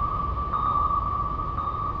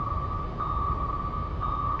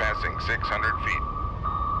 Passing 600 feet.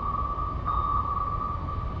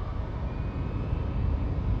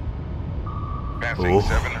 Passing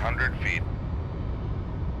 700 feet.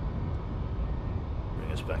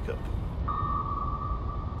 Bring us back up.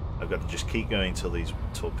 I've got to just keep going till these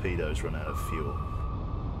torpedoes run out of fuel.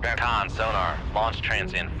 Con sonar, launch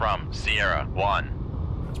transient from Sierra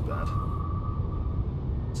 1. That's bad.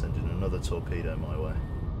 Sending another torpedo my way.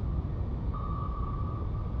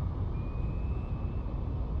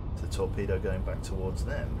 Is the torpedo going back towards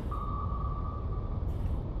them?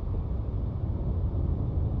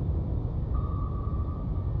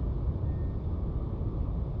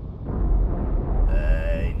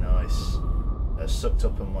 Hey, nice. They're sucked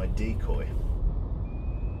up on my decoy.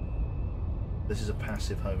 This is a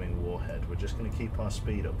passive homing warhead. We're just going to keep our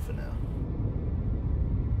speed up for now.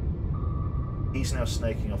 He's now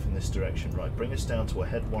snaking off in this direction. Right, bring us down to a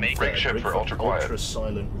head 1/3. Make shift for ultra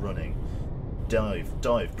silent running. Dive.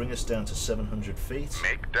 Bring us down to 700 feet.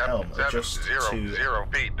 Make depth Helm, adjust to 700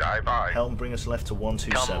 feet. Dive I. Helm, bring us left to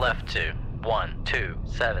 127. Come left to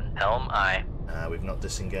 127. Helm I. We've not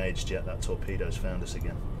disengaged yet. That torpedo's found us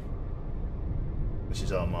again. This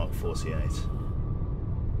is our Mark 48.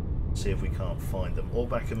 See if we can't find them. All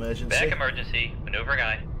back emergency. Back emergency. Maneuvering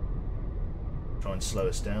I. Try and slow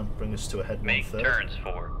us down. Bring us to a head Make 1/3. turns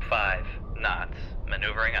for 5 knots.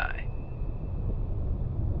 Maneuvering I.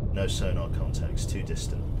 No sonar contacts. Too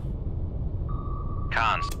distant.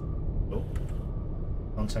 Cons. Oh.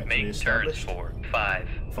 Contact Make turns re-established. for 5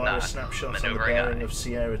 Fire knots. a snapshot on the Maneuvering bearing I. of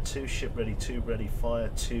Sierra 2. Ship ready, tube ready, fire,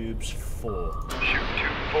 tubes 4. Shoot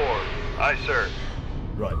 2-4. Aye, sir.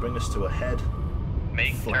 Right, bring us to a head.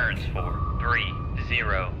 Make flank. turns for 30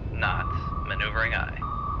 knots. Maneuvering I.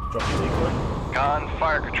 Drop the decoy. Con,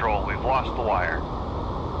 fire control. We've lost the wire.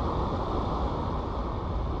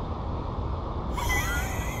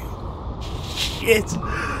 Shit!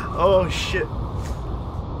 Oh shit!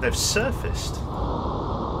 They've surfaced.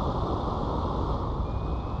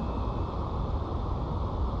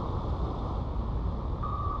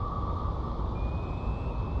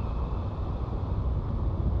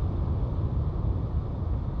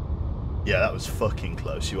 Yeah, that was fucking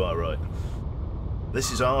close, you are right.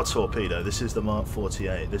 This is our torpedo, this is the Mark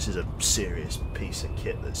 48. This is a serious piece of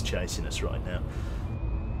kit that's chasing us right now.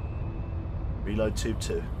 Reload tube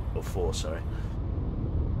 2, or 4, sorry.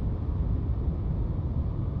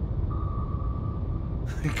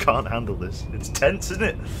 Can't handle this. It's tense, isn't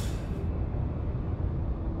it?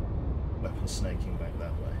 Weapon snaking back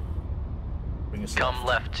that way. Bring us Come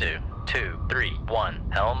left to 231.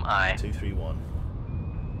 Helm I. 231.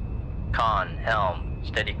 Con, helm,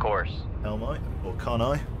 steady course. Helm I, or con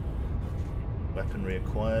I. Weapon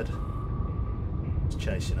reacquired. It's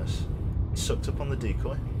chasing us. Sucked up on the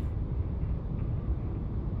decoy.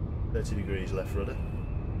 30 degrees left rudder.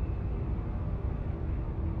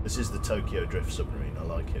 This is the Tokyo Drift submarine, I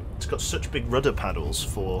like it. It's got such big rudder paddles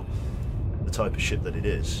for the type of ship that it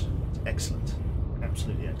is. It's excellent.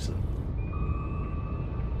 Absolutely excellent.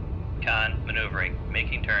 Con, maneuvering.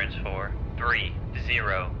 Making turns for 30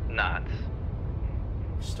 knots.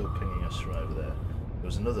 Still pinging us from over there. There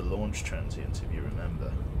was another launch transient, if you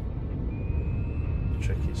remember. The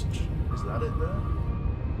trick is that it there?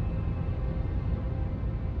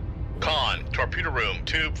 Con, torpedo room,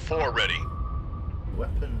 tube 4 ready.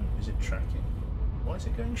 Weapon, is it tracking? Why is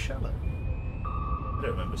it going shallow? I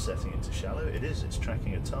don't remember setting it to shallow. It is, it's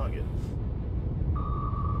tracking a target.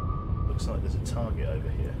 Looks like there's a target over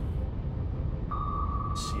here.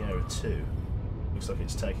 Sierra 2. Looks like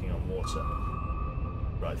it's taking on water.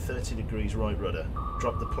 Right, 30 degrees right rudder.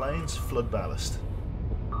 Drop the planes, flood ballast.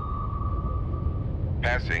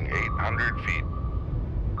 Passing 800 feet.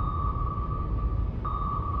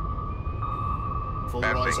 Full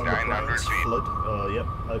Passing rise on the 900 planes, feet. flood, yep,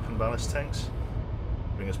 open ballast tanks.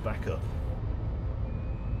 Bring us back up.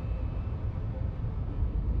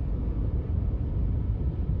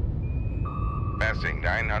 Passing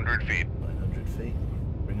 900 feet. 900 feet.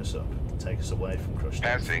 Bring us up. Take us away from crushed.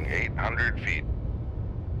 Passing 800 feet.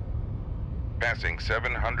 Passing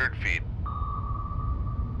 700 feet.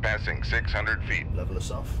 Passing 600 feet. Level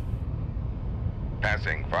us off.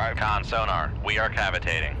 Passing 5. Con sonar, we are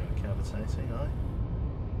cavitating. Cavitating, aye.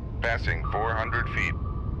 Passing 400 feet.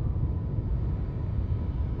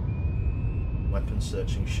 Weapon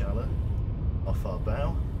searching shallow. Off our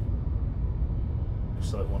bow.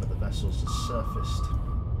 Looks like one of the vessels has surfaced.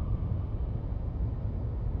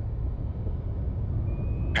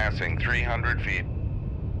 Passing 300 feet.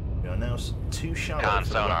 We are now too shallow Con for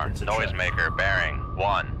the sonar, weapon to track. noisemaker bearing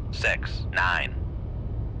 169.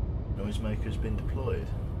 Noisemaker's been deployed.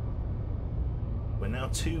 We're now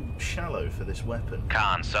too shallow for this weapon.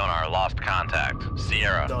 Con sonar, lost contact.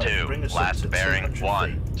 Sierra Dive, bring 2, us up last to bearing 200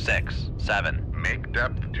 167. Make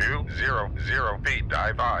depth 200 feet.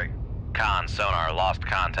 Dive I. Con sonar, lost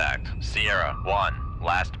contact. Sierra 1,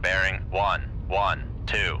 last bearing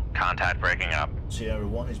 112. Contact breaking up. Sierra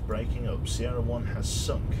 1 is breaking up. Sierra 1 has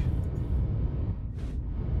sunk.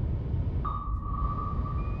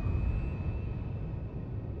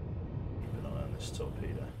 Keep an eye on this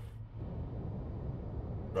torpedo.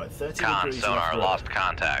 Right, 30 Con degrees sonar, left rudder. lost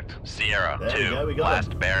contact. Sierra There we 2, go, we got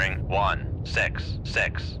last him. bearing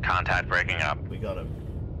 166. Contact breaking up. We got him.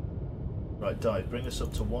 Right, dive. Bring us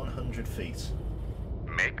up to 100 feet.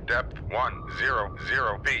 Make depth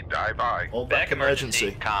 100 feet. Dive I. All back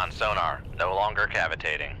emergency. Con sonar, no longer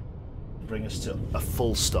cavitating. Bring us to a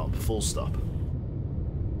full stop. Full stop.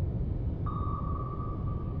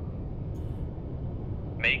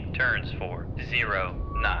 Make turns for 0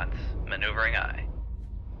 knots. Maneuvering I.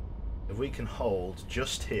 If we can hold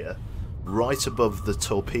just here, right above the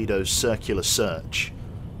torpedo's circular search,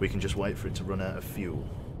 we can just wait for it to run out of fuel.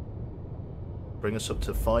 Bring us up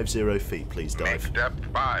to 50 feet, please, dive. Make depth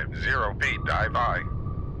 50 feet. Dive I.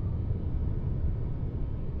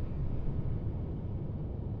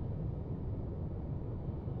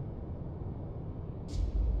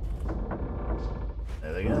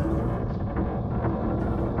 There they go.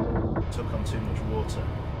 Took on too much water.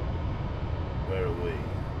 Where are we?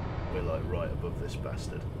 We're like right above this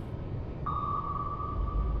bastard.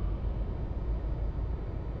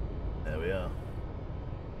 There we are.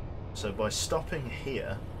 So by stopping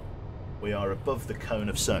here, we are above the cone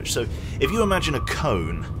of search. So if you imagine a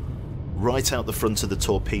cone right out the front of the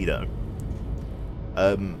torpedo,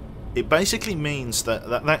 it basically means that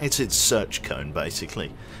it's its search cone,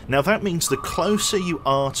 basically. Now that means the closer you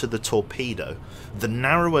are to the torpedo, the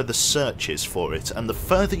narrower the search is for it, and the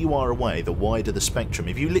further you are away, the wider the spectrum.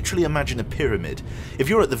 If you literally imagine a pyramid, if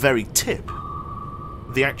you're at the very tip,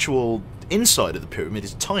 the actual inside of the pyramid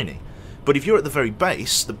is tiny. But if you're at the very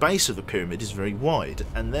base, the base of the pyramid is very wide,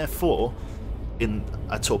 and therefore, in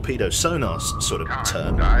a torpedo sonar sort of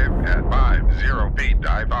term... Dive at 50 feet.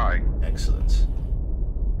 Dive I. Excellent.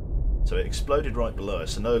 So it exploded right below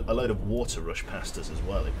us, and a load of water rushed past us as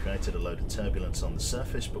well. It created a load of turbulence on the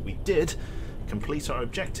surface, but we did complete our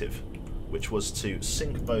objective, which was to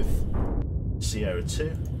sink both Sierra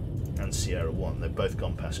 2 and Sierra 1. They've both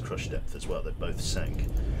gone past crush depth as well. They both sank.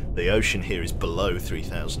 The ocean here is below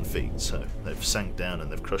 3,000 feet, so they've sank down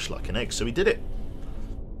and they've crushed like an egg. So we did it.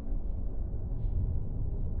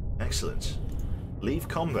 Excellent. Leave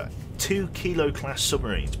combat. 2 Kilo class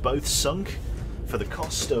submarines, both sunk for the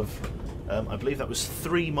cost of, I believe that was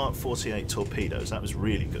 3 Mark 48 torpedoes. That was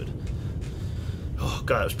really good. Oh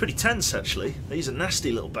god, that was pretty tense actually. These are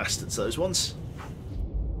nasty little bastards, those ones.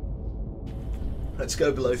 Let's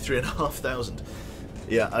go below 3,500.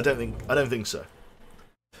 Yeah, I don't think so.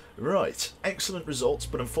 Right, excellent results,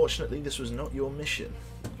 but unfortunately this was not your mission.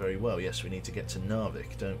 Very well, yes, we need to get to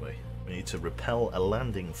Narvik, don't we? We need to repel a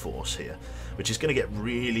landing force here, which is going to get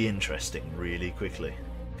really interesting really quickly,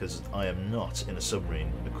 because I am not in a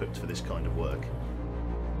submarine equipped for this kind of work.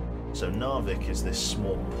 So Narvik is this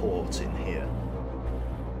small port in here.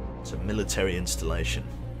 It's a military installation.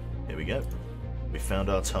 Here we go. We found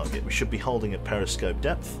our target. We should be holding at periscope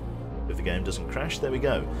depth. If the game doesn't crash, there we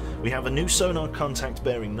go. We have a new sonar contact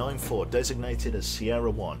bearing 94, designated as Sierra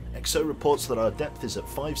 1. XO reports that our depth is at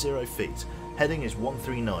 50 feet. Heading is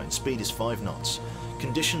 139, speed is 5 knots.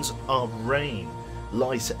 Conditions are rain,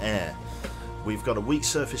 light air. We've got a weak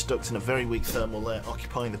surface duct and a very weak thermal layer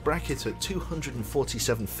occupying the bracket at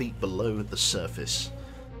 247 feet below the surface.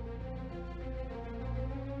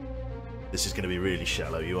 This is going to be really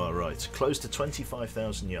shallow, you are right. Close to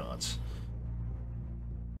 25,000 yards.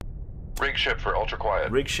 Rig ship for ultra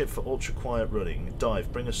quiet. Rig ship for ultra quiet running.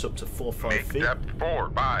 Dive, bring us up to 4-5 Make feet. depth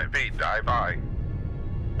 4-5 feet. Dive I.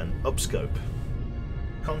 And upscope.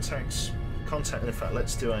 Contact, in fact,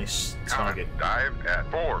 let's do a target. Dive at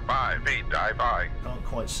 4-5 feet. Dive I. Can't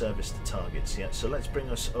quite service the targets yet, so let's bring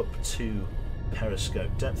us up to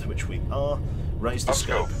periscope depth, which we are. Raise the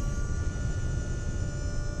scope.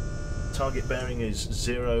 Target bearing is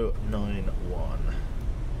 091.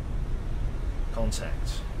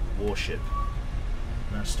 Contact. Warship.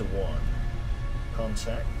 Master 1.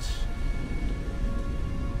 Contact.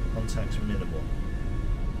 Contact minimal.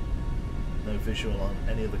 No visual on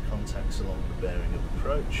any other contacts along the bearing of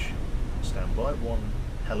approach. Stand by. One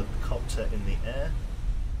helicopter in the air.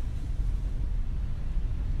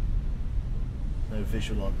 No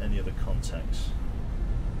visual on any other contacts.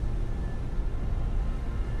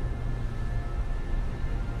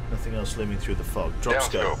 Nothing else looming through the fog. Drop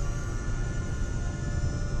scope.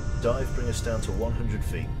 Dive, bring us down to 100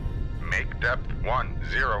 feet. Make depth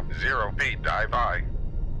 100 feet, dive I.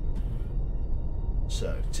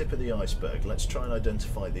 So, tip of the iceberg. Let's try and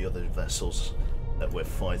identify the other vessels that we're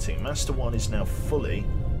fighting. Master 1 is now fully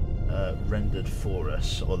rendered for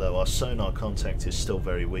us, although our sonar contact is still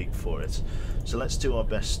very weak for it. So let's do our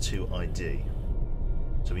best to ID.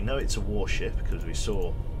 So we know it's a warship because we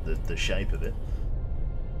saw the shape of it.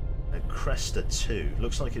 A Cresta 2.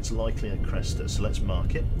 Looks like it's likely a Cresta, so let's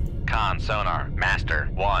mark it. Con sonar, Master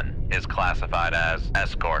 1 is classified as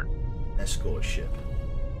escort. Escort ship.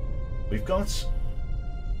 We've got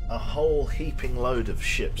a whole heaping load of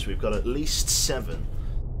ships. We've got at least 7.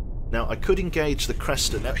 Now, I could engage the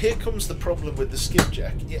Cresta. Now, here comes the problem with the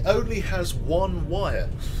skipjack. It only has one wire,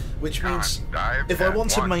 which means if I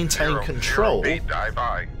want to maintain control,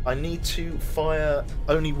 I need to fire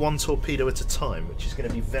only one torpedo at a time, which is going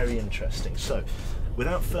to be very interesting. So,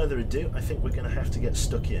 without further ado, I think we're going to have to get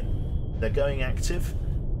stuck in. They're going active.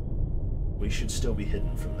 We should still be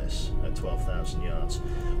hidden from this at 12,000 yards.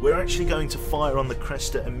 We're actually going to fire on the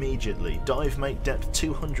Cresta immediately. Dive, make depth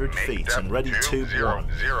 200 feet and ready tube 1.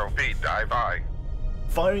 0 feet, dive I.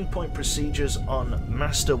 Firing point procedures on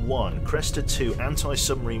Master 1, Cresta 2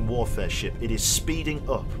 anti-submarine warfare ship. It is speeding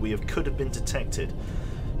up. Could have been detected.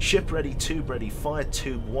 Ship ready, tube ready, fire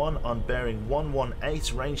tube 1 on bearing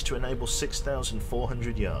 118, range to enable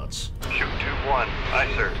 6,400 yards. Shoot tube 1,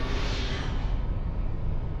 aye sir.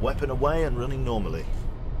 Weapon away and running normally.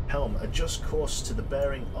 Helm, adjust course to the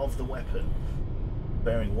bearing of the weapon.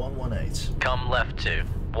 Bearing 118. Come left to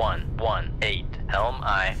 118. Helm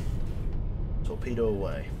aye. Torpedo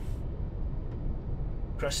away.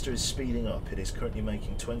 Cresta is speeding up. It is currently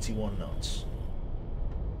making 21 knots.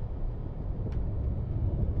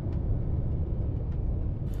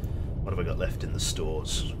 What have I got left in the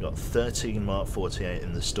stores? We've got 13 Mark 48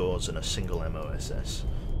 in the stores and a single MOSS.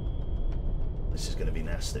 This is going to be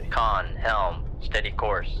nasty. Con, helm, steady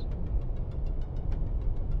course.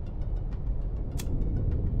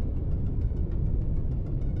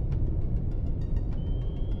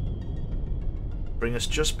 Bring us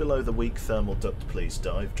just below the weak thermal duct, please.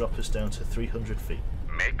 Dive. Drop us down to 300 feet.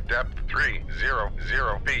 Make depth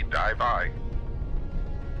 300 feet, dive I.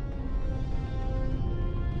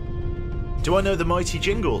 Do I know the Mighty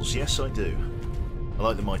Jingles? Yes, I do. I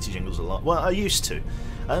like the Mighty Jingles a lot. Well, I used to.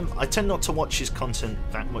 I tend not to watch his content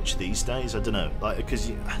that much these days. I don't know, like because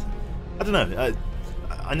I don't know.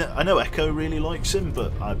 I know Echo really likes him,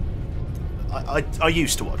 but I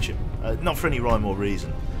used to watch him, not for any rhyme or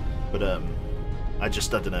reason, but I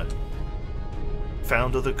don't know.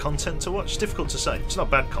 Found other content to watch. It's difficult to say. It's not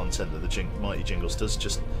bad content that the Mighty Jingles does.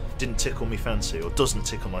 Just didn't tickle me fancy, or doesn't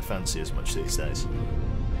tickle my fancy as much these days.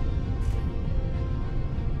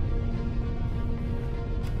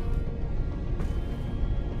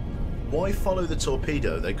 Why follow the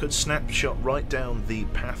torpedo? They could snapshot right down the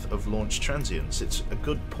path of launch transients. It's a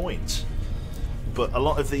good point. But a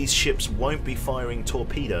lot of these ships won't be firing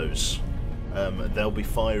torpedoes. They'll be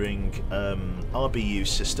firing RBU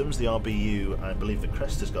systems. The RBU, I believe the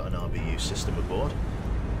Cresta's got an RBU system aboard.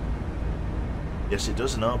 Yes, it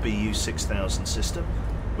does, an RBU 6000 system,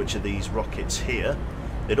 which are these rockets here.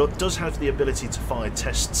 It does have the ability to fire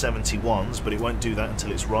Test 71s, but it won't do that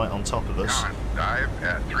until it's right on top of us. Dive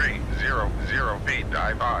at 300 feet,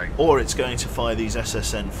 dive I. Or it's going to fire these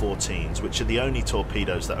SSN 14s, which are the only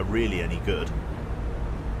torpedoes that are really any good.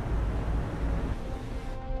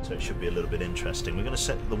 So it should be a little bit interesting. We're going to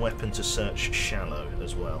set the weapon to search shallow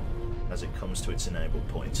as well, as it comes to its enabled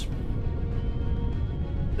point.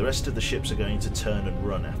 The rest of the ships are going to turn and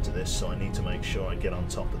run after this, so I need to make sure I get on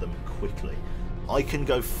top of them quickly. I can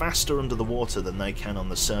go faster under the water than they can on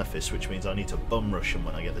the surface, which means I need to bum rush them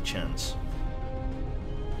when I get the chance.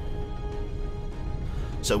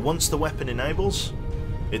 So once the weapon enables,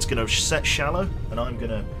 it's going to set shallow, and I'm going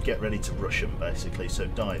to get ready to rush them, basically. So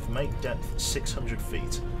dive, make depth 600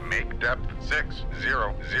 feet. Make depth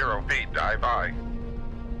 600 feet, dive I.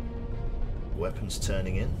 Weapon's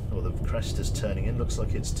turning in, or the crest is turning in. Looks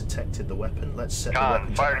like it's detected the weapon. Let's set the Con, weapon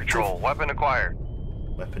to fire active. control, weapon acquired.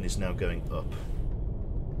 Weapon is now going up.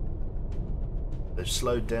 They've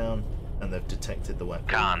slowed down and they've detected the weapon.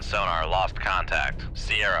 Con, sonar, lost contact.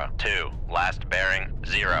 Sierra 2, last bearing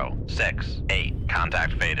 0, 6, 8.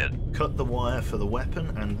 Contact faded. Cut the wire for the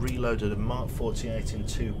weapon and reloaded a Mark 48 in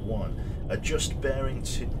 2-1. Adjust bearing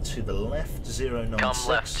to the left 096. Come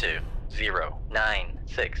left to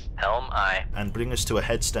 096. Helm I. And bring us to a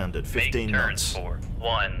head standard 15 Make turns knots. for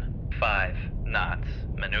 15 knots.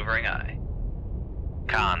 Maneuvering I.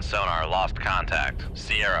 Con, sonar, lost contact.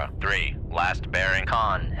 Sierra 3, last bearing.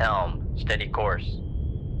 Con, helm, steady course.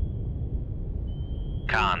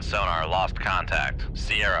 Con, sonar, lost contact.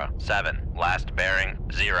 Sierra 7, last bearing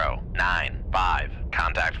 095.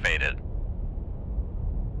 Contact faded.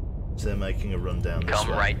 So they're making a run down this Come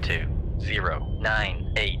way. right to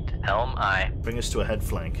 098. Helm I. Bring us to a head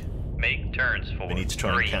flank. Make turns for We need to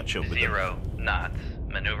try and catch up with them. 0 knots.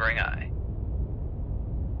 Maneuvering I.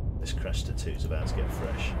 This Cresta 2 is about to get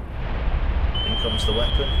fresh. In comes the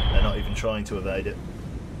weapon. They're not even trying to evade it.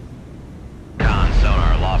 Con,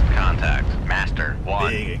 sonar, lost contact. Master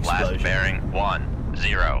 1, Big last explosion. bearing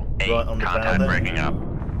 108. Right on the bow Contact there. breaking up.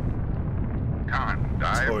 Con,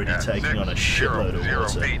 dive already at taking on a shitload of 600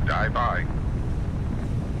 water. feet, dive by.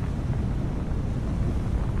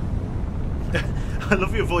 I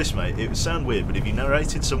love your voice, mate. It would sound weird, but if you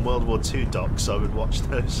narrated some World War II docs, I would watch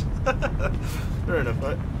those. Fair enough,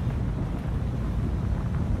 mate.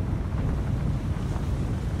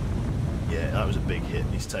 Yeah, that was a big hit.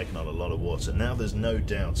 He's taken on a lot of water. Now there's no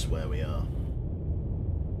doubts where we are.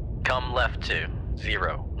 Come left to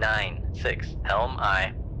 096. Helm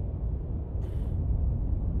I.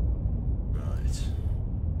 Right.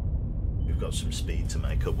 We've got some speed to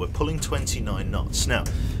make up. We're pulling 29 knots. Now,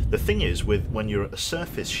 the thing is, when you're at a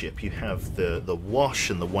surface ship, you have the wash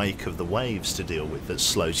and the wake of the waves to deal with that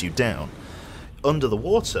slows you down. Under the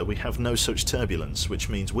water, we have no such turbulence, which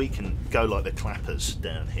means we can go like the clappers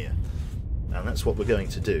down here. And that's what we're going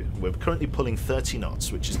to do. We're currently pulling 30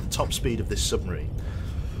 knots, which is the top speed of this submarine.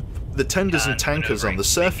 The tenders and tankers on the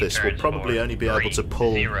surface will probably only be able to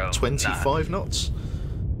pull 25 knots.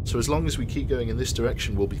 So as long as we keep going in this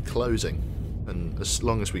direction, we'll be closing. And as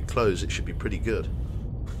long as we close, it should be pretty good.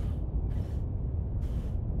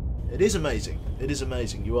 It is amazing. It is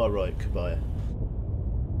amazing. You are right, Kabaya.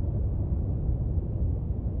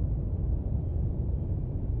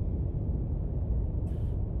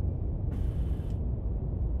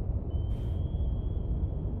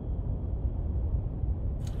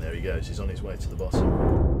 There he goes. He's on his way to the bottom.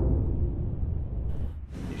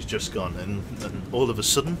 He's just gone, and all of a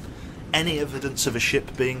sudden, any evidence of a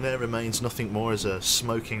ship being there remains nothing more as a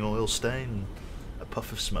smoking oil stain, a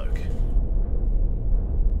puff of smoke.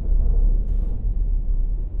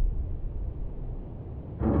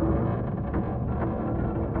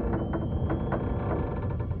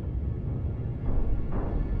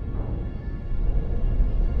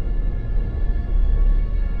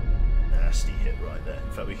 Nasty hit right there.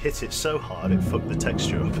 In fact, we hit it so hard it fucked the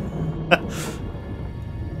texture up.